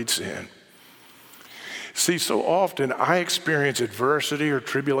He delights in. See, so often I experience adversity or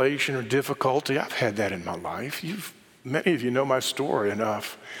tribulation or difficulty. I've had that in my life. Many of you know my story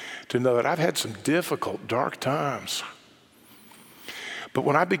enough to know that I've had some difficult, dark times. But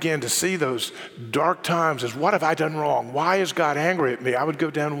when I began to see those dark times as, what have I done wrong? Why is God angry at me? I would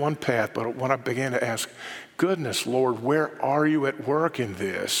go down one path, but when I began to ask, goodness, Lord, where are you at work in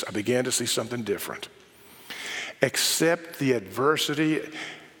this? I began to see something different. Accept the adversity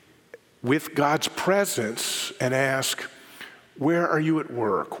with God's presence and ask, where are you at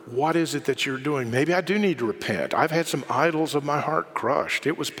work? What is it that you're doing? Maybe I do need to repent. I've had some idols of my heart crushed.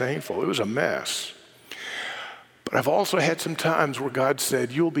 It was painful. It was a mess. But I've also had some times where God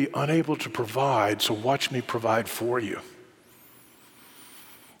said, you'll be unable to provide, so watch me provide for you.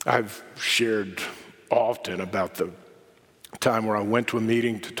 I've shared often about the time where I went to a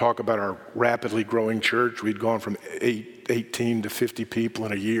meeting to talk about our rapidly growing church. We'd gone from 18 to 50 people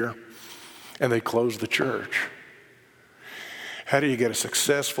in a year, and they closed the church. How do you get a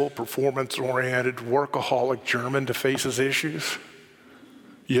successful, performance-oriented, workaholic German to face his issues?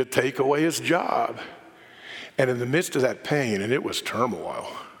 You take away his job. And in the midst of that pain, and it was turmoil,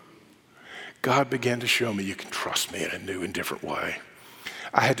 God began to show me you can trust me in a new and different way.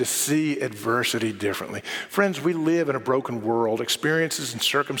 I had to see adversity differently. Friends, we live in a broken world, experiences and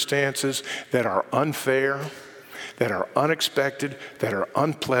circumstances that are unfair, that are unexpected, that are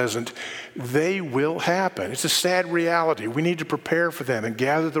unpleasant. They will happen. It's a sad reality. We need to prepare for them and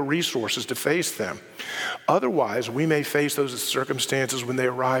gather the resources to face them. Otherwise, we may face those circumstances when they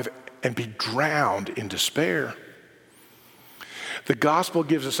arrive and be drowned in despair. The gospel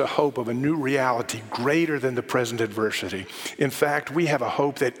gives us a hope of a new reality greater than the present adversity. In fact, we have a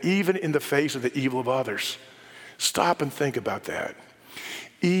hope that even in the face of the evil of others, stop and think about that.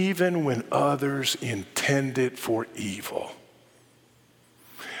 Even when others intend it for evil,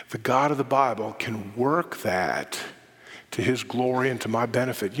 the God of the Bible can work that to His glory and to my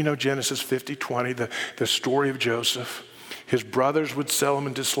benefit. You know Genesis 50:20, the story of Joseph. His brothers would sell him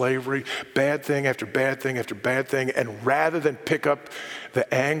into slavery, bad thing after bad thing after bad thing. And rather than pick up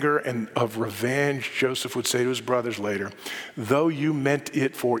the anger and of revenge, Joseph would say to his brothers later, though you meant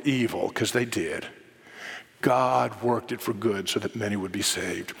it for evil, because they did, God worked it for good so that many would be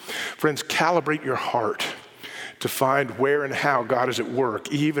saved. Friends, calibrate your heart to find where and how God is at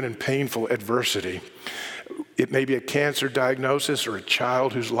work, even in painful adversity. It may be a cancer diagnosis or a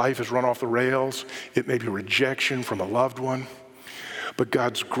child whose life has run off the rails. It may be rejection from a loved one. But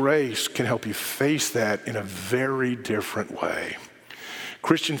God's grace can help you face that in a very different way.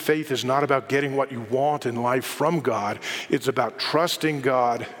 Christian faith is not about getting what you want in life from God. It's about trusting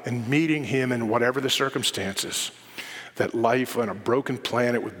God and meeting Him in whatever the circumstances that life on a broken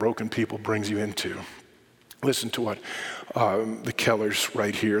planet with broken people brings you into. Listen to what the Kellers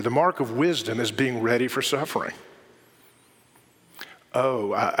write here. The mark of wisdom is being ready for suffering.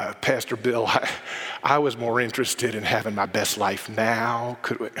 Pastor Bill, I was more interested in having my best life now.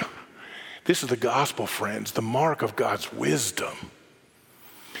 This is the gospel, friends. The mark of God's wisdom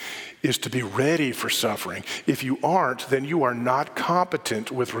is to be ready for suffering. If you aren't, then you are not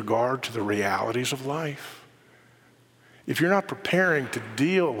competent with regard to the realities of life. If you're not preparing to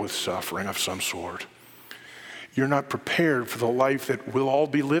deal with suffering of some sort, you're not prepared for the life that we'll all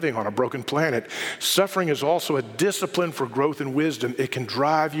be living on a broken planet. Suffering is also a discipline for growth and wisdom. It can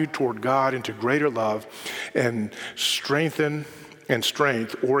drive you toward God into greater love and strength,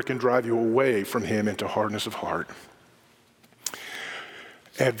 or it can drive you away from Him into hardness of heart.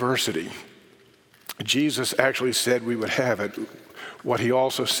 Adversity. Jesus actually said we would have it. What He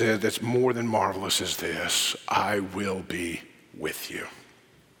also said that's more than marvelous is this: I will be with you.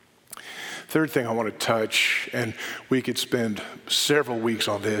 Third thing I want to touch, and we could spend several weeks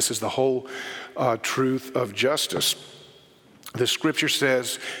on this, is the whole truth of justice. The scripture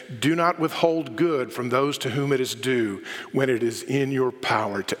says, do not withhold good from those to whom it is due when it is in your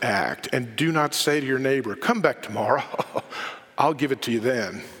power to act. And do not say to your neighbor, come back tomorrow. I'll give it to you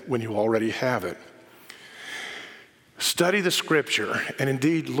then, when you already have it. Study the scripture and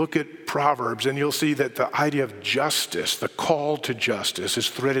indeed look at Proverbs, and you'll see that the idea of justice, the call to justice,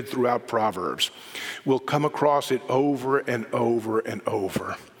 is threaded throughout Proverbs. We'll come across it over and over and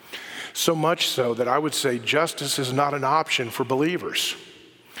over. So much so that I would say justice is not an option for believers.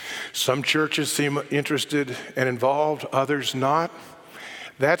 Some churches seem interested and involved, others not.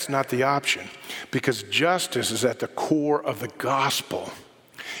 That's not the option, because justice is at the core of the gospel.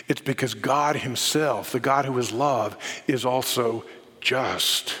 It's because God Himself, the God who is love, is also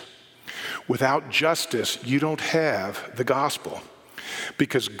just. Without justice, you don't have the gospel.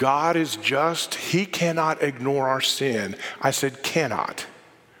 Because God is just, He cannot ignore our sin. I said cannot,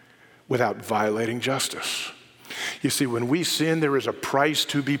 without violating justice. You see, when we sin, there is a price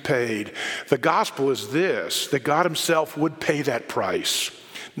to be paid. The gospel is this, that God Himself would pay that price,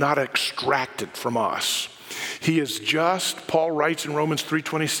 not extract it from us. He is just, Paul writes in Romans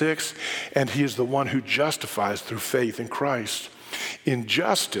 3:26, and He is the one who justifies through faith in Christ.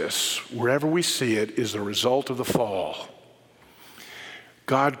 Injustice, wherever we see it, is the result of the fall.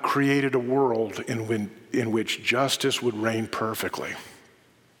 God created a world in which justice would reign perfectly.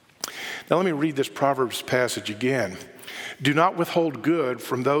 Now let me read this Proverbs passage again. Do not withhold good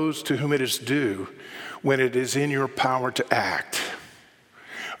from those to whom it is due when it is in your power to act.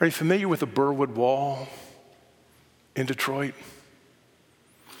 Are you familiar with the Burwood Wall in Detroit?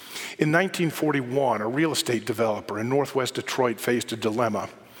 In 1941, a real estate developer in northwest Detroit faced a dilemma.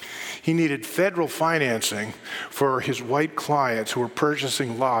 He needed federal financing for his white clients who were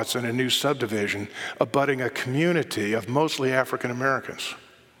purchasing lots in a new subdivision abutting a community of mostly African Americans.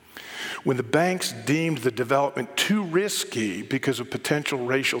 When the banks deemed the development too risky because of potential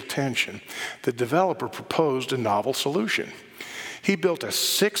racial tension, the developer proposed a novel solution. He built a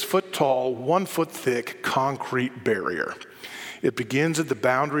 6-foot-tall, 1-foot-thick concrete barrier. It begins at the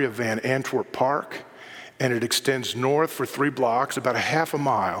boundary of Van Antwerp Park, and it extends north for 3 blocks, about a half a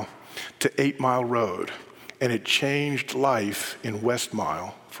mile, to 8 Mile Road, and it changed life in West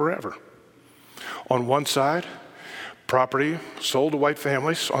Mile forever. On one side, property sold to white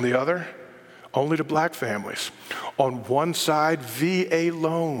families. On the other, only to black families. On one side, VA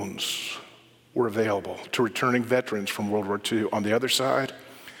loans were available to returning veterans from World War II. On the other side,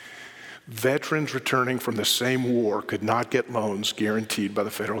 veterans returning from the same war could not get loans guaranteed by the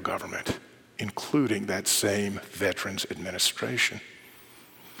federal government, including that same Veterans Administration.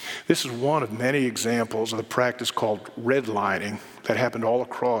 This is one of many examples of the practice called redlining that happened all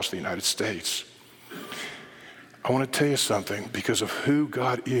across the United States. I want to tell you something. Because of who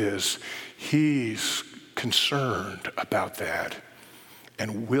God is, He's concerned about that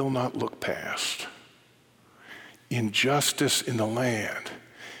and will not look past. Injustice in the land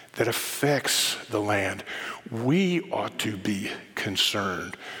that affects the land, we ought to be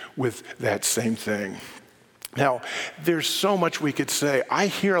concerned with that same thing. Now, there's so much we could say. I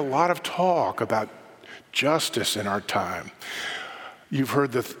hear a lot of talk about justice in our time. You've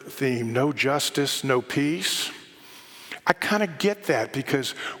heard the theme, no justice, no peace. I kind of get that,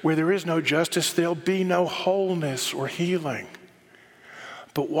 because where there is no justice, there'll be no wholeness or healing.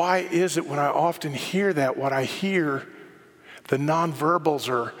 But why is it when I often hear that, what I hear, the nonverbals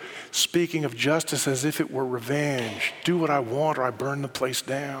are speaking of justice as if it were revenge. Do what I want or I burn the place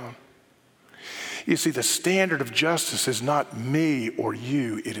down. You see, the standard of justice is not me or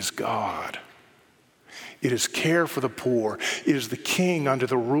you, it is God. It is care for the poor. It is the king under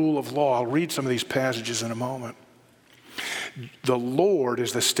the rule of law. I'll read some of these passages in a moment. The Lord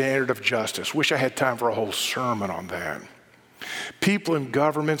is the standard of justice. Wish I had time for a whole sermon on that. People and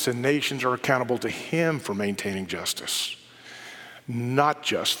governments and nations are accountable to him for maintaining justice. Not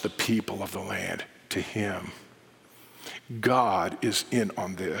just the people of the land, to him. God is in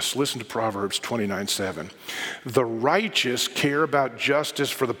on this. Listen to Proverbs 29:7. The righteous care about justice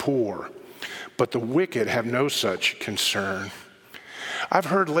for the poor, but the wicked have no such concern. I've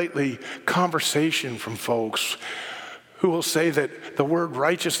heard lately conversation from folks who will say that the word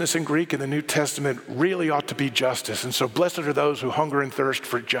righteousness in Greek in the New Testament really ought to be justice. And so blessed are those who hunger and thirst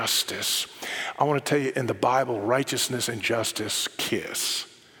for justice. I want to tell you, in the Bible, righteousness and justice kiss.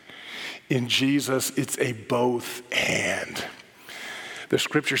 In Jesus, it's a both and. The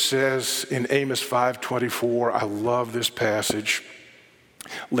scripture says in Amos 5:24, I love this passage,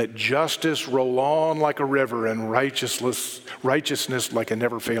 let justice roll on like a river and righteousness like a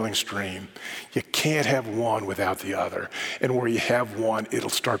never-failing stream. You can't have one without the other. And where you have one, it'll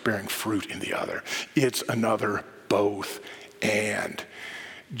start bearing fruit in the other. It's another both and.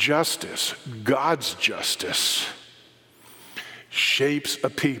 Justice, God's justice, shapes a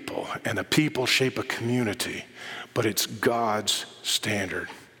people, and the people shape a community, but it's God's standard.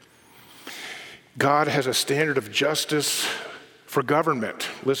 God has a standard of justice for government.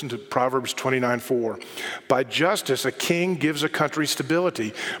 Listen to Proverbs 29:4. By justice, a king gives a country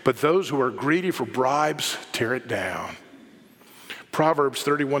stability, but those who are greedy for bribes tear it down. Proverbs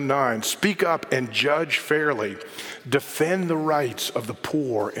 31:9. Speak up and judge fairly. Defend the rights of the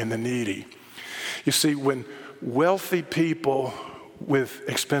poor and the needy. You see, when wealthy people with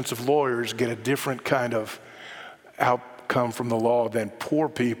expensive lawyers get a different kind of outcome from the law than poor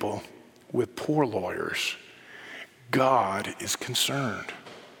people with poor lawyers, God is concerned.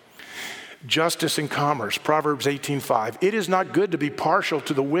 Justice in commerce, Proverbs 18:5. It is not good to be partial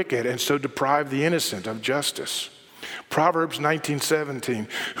to the wicked and so deprive the innocent of justice. Proverbs 19:17.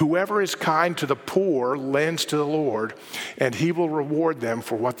 Whoever is kind to the poor lends to the Lord, and he will reward them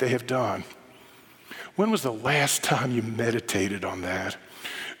for what they have done. When was the last time you meditated on that?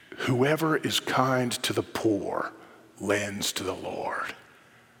 Whoever is kind to the poor lends to the Lord.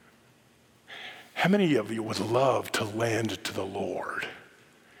 How many of you would love to lend to the Lord?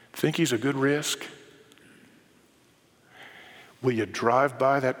 Think he's a good risk? Will you drive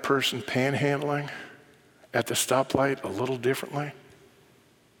by that person panhandling at the stoplight a little differently?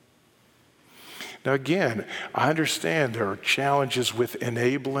 Now again, I understand there are challenges with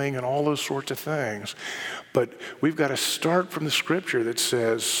enabling and all those sorts of things, but we've got to start from the scripture that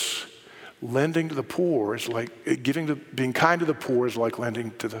says lending to the poor is like being kind to the poor is like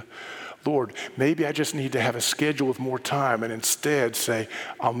lending to the Lord. Maybe I just need to have a schedule with more time and instead say,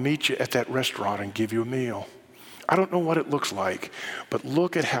 I'll meet you at that restaurant and give you a meal. I don't know what it looks like, but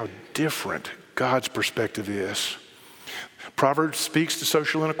look at how different God's perspective is. Proverbs speaks to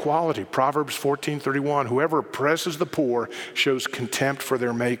social inequality. Proverbs 14:31, whoever oppresses the poor shows contempt for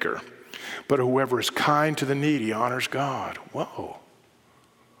their maker, but whoever is kind to the needy honors God. Whoa.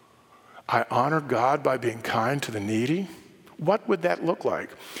 I honor God by being kind to the needy? What would that look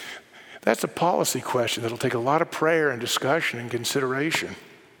like? That's a policy question that'll take a lot of prayer and discussion and consideration.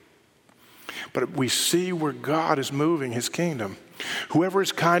 But we see where God is moving his kingdom. Whoever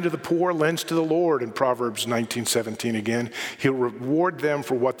is kind to the poor lends to the Lord, in Proverbs 19:17 again. He'll reward them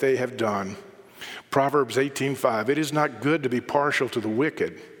for what they have done. Proverbs 18:5, it is not good to be partial to the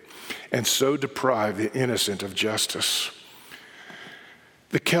wicked and so deprive the innocent of justice.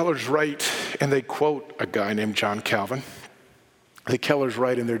 The Kellers write, and they quote a guy named John Calvin. The Kellers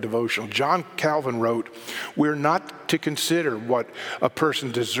write in their devotional, John Calvin wrote, we're not to consider what a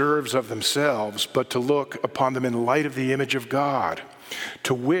person deserves of themselves, but to look upon them in light of the image of God,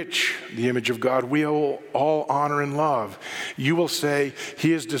 to which, the image of God, we owe all honor and love. You will say,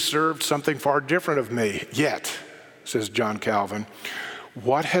 he has deserved something far different of me. Yet, says John Calvin,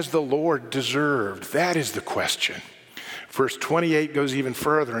 what has the Lord deserved? That is the question. Verse 28 goes even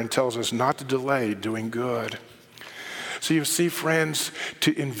further and tells us not to delay doing good. So you see, friends,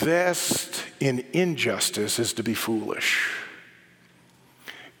 to invest in injustice is to be foolish.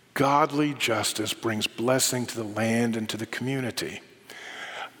 Godly justice brings blessing to the land and to the community.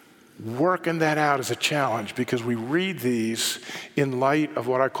 working that out is a challenge because we read these in light of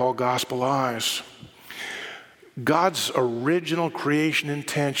what I call gospel eyes. God's original creation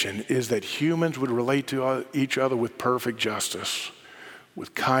intention is that humans would relate to each other with perfect justice,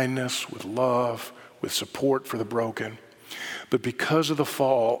 with kindness, with love, with support for the broken. But because of the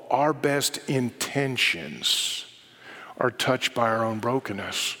fall, our best intentions are touched by our own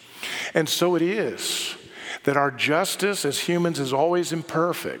brokenness. And so it is that our justice as humans is always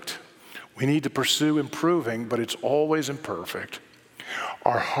imperfect. We need to pursue improving, but it's always imperfect.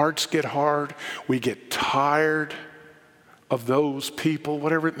 Our hearts get hard. We get tired of those people,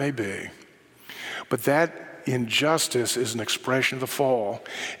 whatever it may be. But that injustice is an expression of the fall,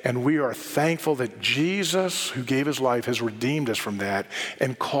 and we are thankful that Jesus, who gave his life, has redeemed us from that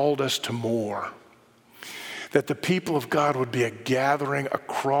and called us to more. That the people of God would be a gathering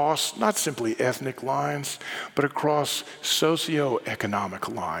across not simply ethnic lines, but across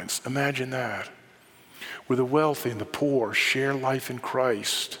socioeconomic lines. Imagine that. Where the wealthy and the poor share life in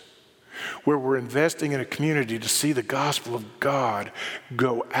Christ. Where we're investing in a community to see the gospel of God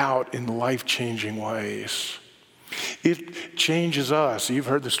go out in life-changing ways. It changes us. You've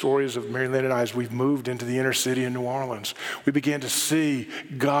heard the stories of Mary Lynn and I as we've moved into the inner city in New Orleans. We began to see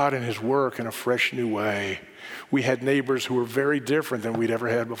God and his work in a fresh new way. We had neighbors who were very different than we'd ever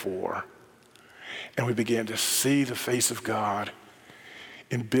had before. And we began to see the face of God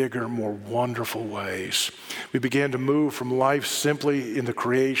in bigger, more wonderful ways. We began to move from life simply in the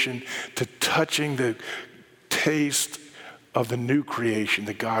creation to touching the taste of the new creation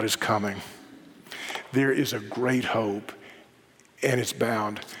that God is coming. There is a great hope, and it's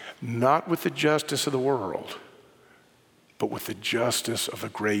bound not with the justice of the world, but with the justice of the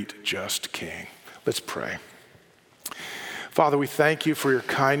great just King. Let's pray. Father, we thank you for your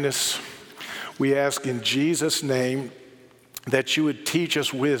kindness. We ask in Jesus' name that you would teach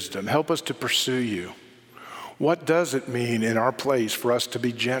us wisdom. Help us to pursue you. What does it mean in our place for us to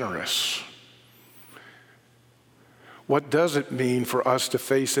be generous? What does it mean for us to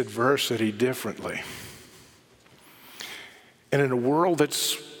face adversity differently? And in a world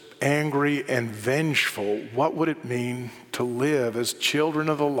that's angry and vengeful, what would it mean to live as children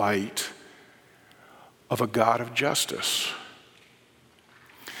of the light of a God of justice?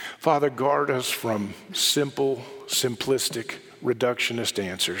 Father, guard us from simple, simplistic, reductionist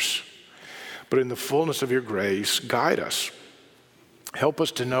answers. But in the fullness of your grace, guide us. Help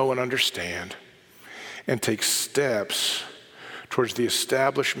us to know and understand and take steps towards the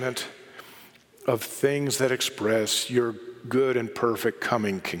establishment of things that express your good and perfect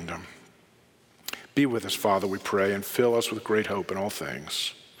coming kingdom. Be with us, Father, we pray, and fill us with great hope in all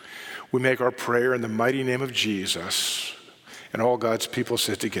things. We make our prayer in the mighty name of Jesus, and all God's people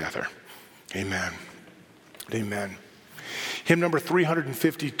sit together. Amen. Amen. Hymn number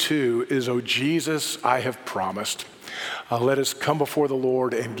 352 is, O Jesus, I Have Promised. Let us come before the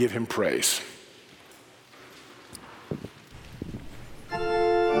Lord and give him praise.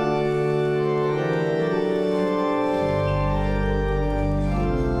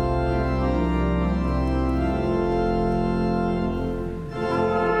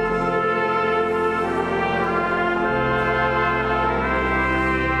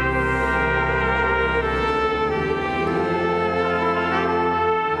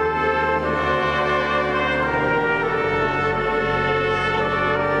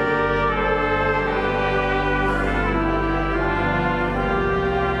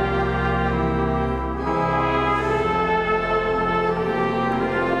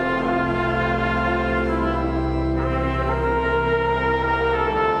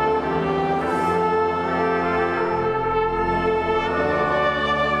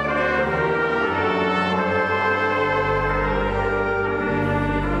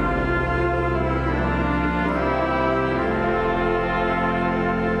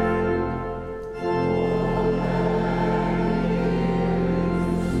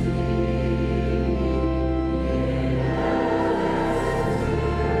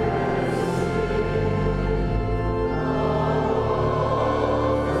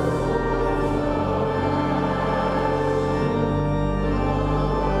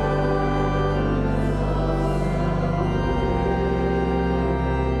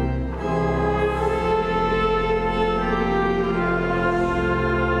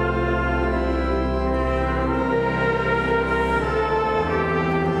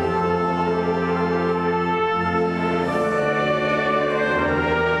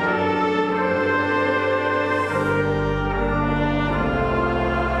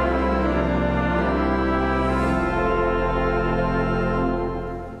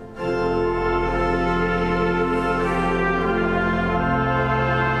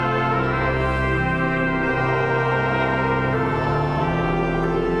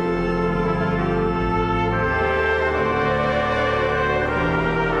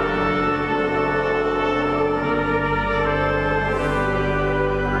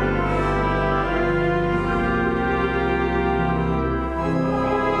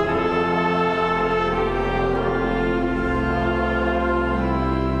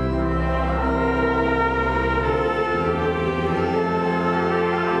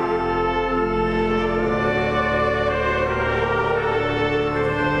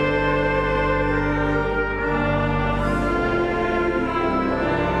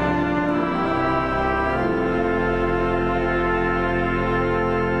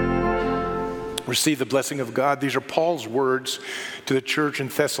 receive the blessing of God. These are Paul's words to the church in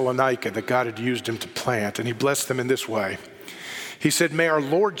Thessalonica that God had used him to plant, and he blessed them in this way. He said, may our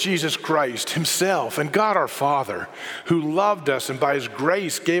Lord Jesus Christ himself and God our Father, who loved us and by his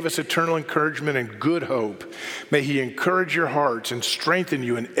grace gave us eternal encouragement and good hope, may he encourage your hearts and strengthen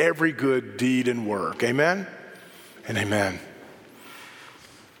you in every good deed and work. Amen and amen.